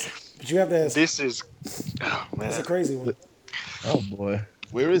 ain't asking. But you have to ask. This is. Oh That's a man. crazy one. Oh boy.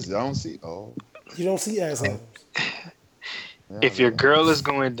 Where is it? I don't see. Oh. You don't see ass Adams. If your girl is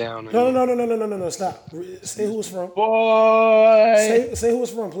going down, on No, you, no. Stop. Say who it's from. Boy. Say who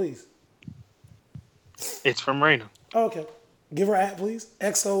it's from, please. it's from Raina. Oh, okay. Give her at, please.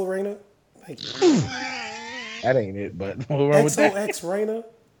 XO Raina. Thank you. That ain't it, but what's wrong with that? XOX Raina.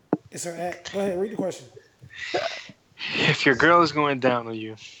 It's her at. Go ahead, read the question. If your girl is going down on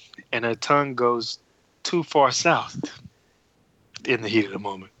you, and her tongue goes too far south in the heat of the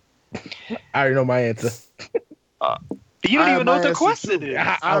moment, I already know my answer. you don't I even have know my what the answer, question too. is.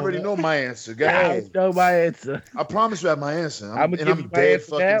 I already know my answer. Go I ahead. know my answer. I promise you I have my answer. I'm gonna give you my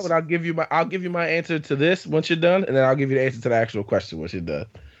answer now, but I'll give you my answer to this once you're done, and then I'll give you the answer to the actual question once you're done.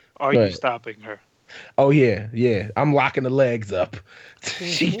 Are Go you ahead. stopping her? Oh yeah. I'm locking the legs up.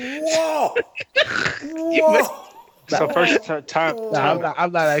 She- Whoa! Whoa! So first time. Nah,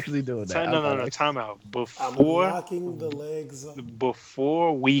 I'm not actually doing that. No. Time out. I'm Before locking the legs up.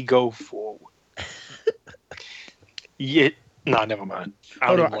 we go forward. Yeah. No, never mind.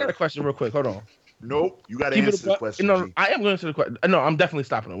 Hold on, I got a question real quick. Hold on. Nope. You got to Keep it answer a the buck. question. No, G. I am going to answer the question. No, I'm definitely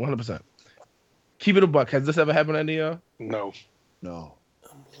stopping it 100%. Keep it a buck. Has this ever happened to any of y'all? No. No.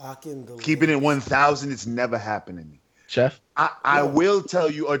 Locking the Keeping it legs. 1,000, it's never happened to me. Chef? I will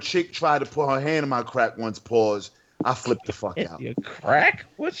tell you, a chick tried to put her hand in my crack once, pause. I flipped the fuck out. You crack?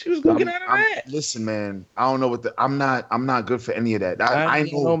 What she was going to get out of that? Listen, man, I don't know what I'm not good for any of that. I I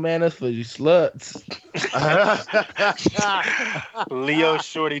ain't no know. manners for you sluts. Leo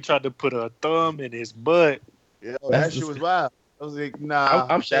Shorty tried to put a thumb in his butt. Yo, that shit was wild. I was like, nah.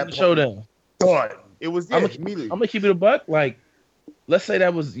 I'm shutting the show down. Done. It was immediately. I'm gonna keep it a buck. Like, let's say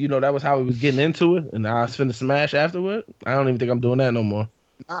that was how he was getting into it, and I was finna smash afterward. I don't even think I'm doing that no more.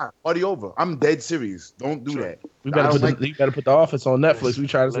 Nah, party over. I'm dead serious. Don't do that. You I better don't you better put The Office on Netflix. We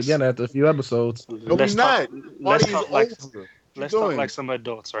try this Let's- again after a few episodes. No, Let's we not. talk. Let's Party is talk like. over. Let's doing? talk like some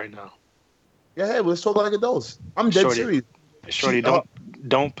adults right now. Yeah, let's talk like adults. I'm dead Shorty. serious. Shorty,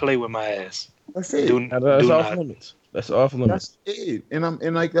 don't play with my ass. That's it. That's Do off not. limits. That's off limits. That's it.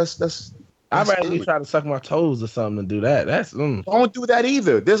 And like that's I'd rather it. you try to suck my toes or something than do that. That's Don't do that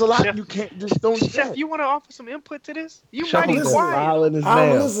either. There's a lot Chef- you can't just don't do Chef, that. you want to offer some input to this? You Chef mighty is listen. quiet. silent as I'm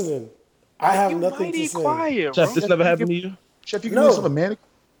damn. listening. I have You nothing mighty to say. quiet, Chef, bro. this never happened to you? Chef, you can No. do yourself a manicure.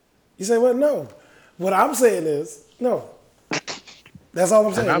 You say what? No. What I'm saying is no. That's all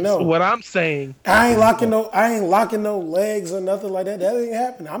I'm saying. No. What I'm saying, I ain't locking no legs or nothing like that. That ain't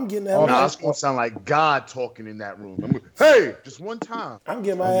happening. I'm getting the hell Nah, up. that's gonna sound like God talking in that room. Hey, just one time. I'm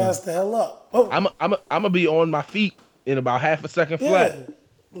getting my ass the hell up. Oh, I'm gonna be on my feet in about half a second yeah.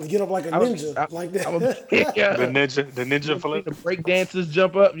 flat. Get up like a ninja, like that. Yeah. The ninja flip. The break dancers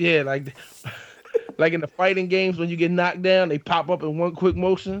jump up, yeah, like in the fighting games when you get knocked down, they pop up in one quick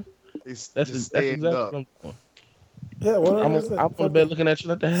motion. It's That's just exactly stand what up. I'm doing. Yeah, I'm 100%. on bed looking at you.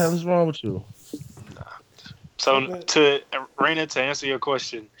 What the hell is wrong with you? So Okay. to Raina, to answer your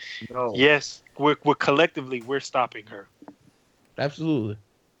question, No. yes, we're collectively we're stopping her Absolutely.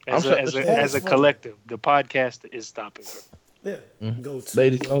 as I'm a, as sure- a, That as is a funny. collective. The podcast is stopping her. Yeah. Go to.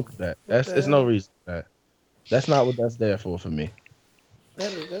 Ladies, don't do that. There's no reason for that. That's not what that's there for me.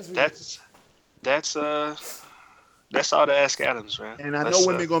 That's That's all to ask Adams, man. And I That's, know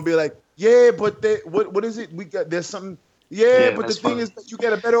women gonna be like, yeah, but what is it? We got there's something. Yeah, but the that's thing fine. is that you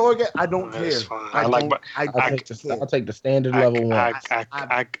get a better orgasm. I don't That's care. fine. I like don't. my- I'll take the standard level one.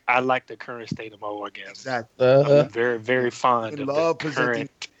 I like the current state of my orgasm. Exactly. I'm very, very fond In of love, the presenting.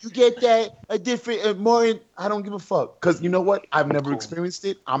 current. You get that a different, more. I don't give a fuck because you know what? I've never Cool. experienced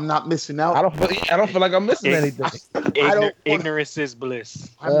it. I'm not missing out. I don't feel like I'm missing Ig- anything. I don't wanna- Ignorance is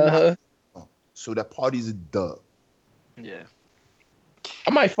bliss. I'm not. So that party's a dub. Yeah,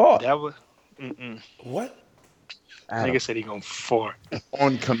 I might fall. that was. what? Adam, Nigga said he gonna fart.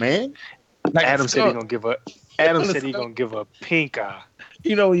 on command. Like Adam a said he skunk. gonna give a. Adam said he gonna give a pink eye.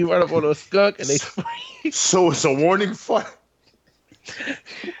 You know when you run up on a skunk and they So it's a warning fart.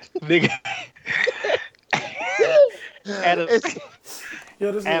 Nigga. Adam,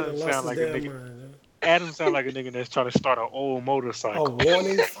 Yo, this Adam nigga sound lost like his a damn nigga. mind. Adam sound like a nigga that's trying to start an old A motorcycle.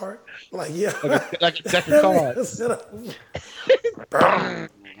 warning fart? Like, yeah. like a deck of cards.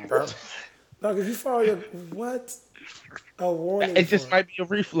 Dog, if you follow your what? A warning It just fart. might be a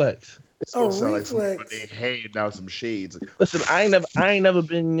reflex. It's gonna sound like somebody reflex. handing out some shades. Listen, I ain't never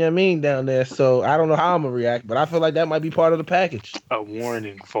been, you know what I mean, down there, so I don't know how I'm gonna react, but I feel like that might be part of the package. A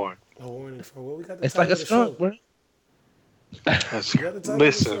warning for it. A warning for what? We got the It's like title a of the show. skunk, bro. That's, We got the title of the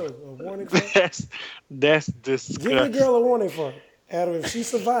listen, show. A warning for it. that's Give your disgusting. girl a warning for it. Adam, if she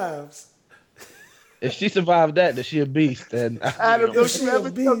survives, If she survived that, then she a beast, and Adam, If don't she you a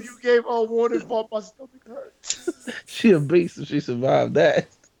ever tell me you beast. gave her a warning for my stomach hurts? she a beast if she survived that.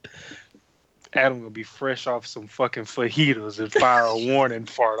 Adam gonna be fresh off some fucking fajitas and fire a warning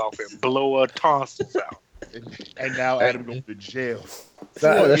fart off and blow her tonsils out. And now Adam going to jail.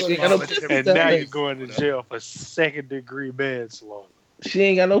 Nah, She she ain't ain't got no gonna- business And down now there. you're going to jail for second-degree manslaughter. She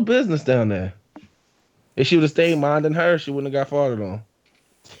ain't got no business down there. If she would have stayed minding her, she wouldn't have got farted on.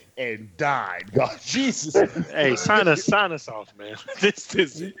 And died. God, Jesus. Hey, sign us off, man. That's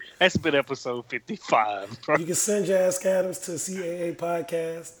been episode 55. Bro. You can send your Ask Adams to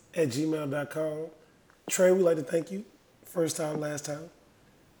caapodcast@gmail.com. Trey, we'd like to thank you. First time, last time.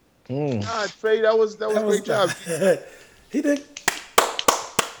 God, Trey, that was a great job. He did.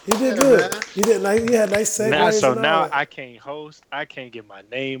 He did Yeah, good. man. He did. He had nice segues Now, so and all now that. I can't host. I can't get my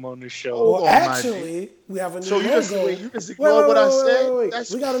name on the show. Hold Well, on, my actually, we have a new So you logo. just ignore what I said? Wait.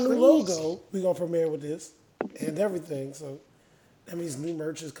 That's We got a new crazy. logo. We're going to premiere with this and everything. So that means new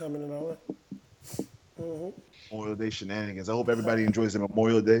merch is coming and all that. Memorial Day shenanigans. I hope everybody enjoys the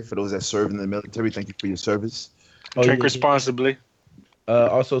Memorial Day. For those that serve in the military, thank you for your service. Drink responsibly.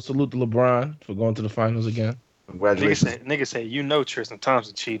 Also, salute to LeBron for going to the finals again. Congratulations. Nigga say, you know Tristan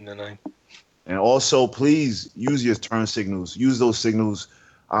Thompson cheating tonight. And also, please use your turn signals. Use those signals.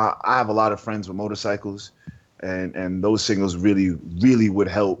 I have a lot of friends with motorcycles, and those signals really, really would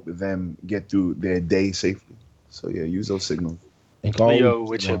help them get through their day safely. So yeah, use those signals. And call Leo Ubers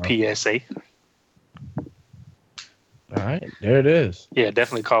with your tomorrow. PSA. All right, there it is. Yeah,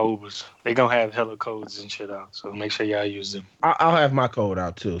 definitely call Ubers. They gonna have hella codes and shit out, so make sure y'all use them. I'll have my code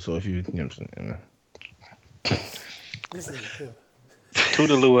out too. So if you know what I'm saying. This nigga here.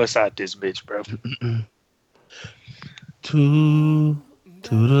 Toodaloo us out this bitch, bro. Toodaloo,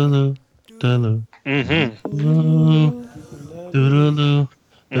 toodaloo, Mm-hmm. toodaloo,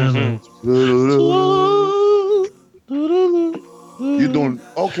 Mm-hmm. toodaloo. You doing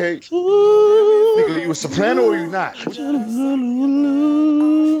okay? Nigga, you a soprano or you not?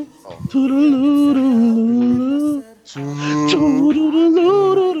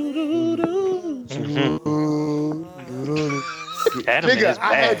 Adam Nigga, is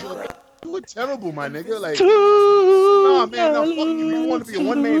I had bad. you were terrible, my nigga. Like, nah, man, now fuck you. You want to be a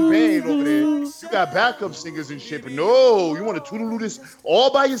one-man band over there. You got backup singers and shit, but no, you want to toodaloo this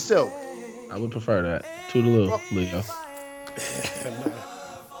all by yourself. I would prefer that. Toodaloo, Leo.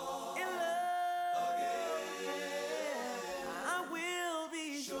 I will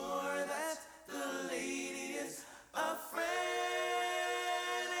be sure that the lady is a friend.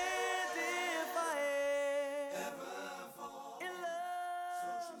 And if I ever fall in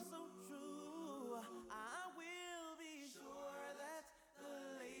love, so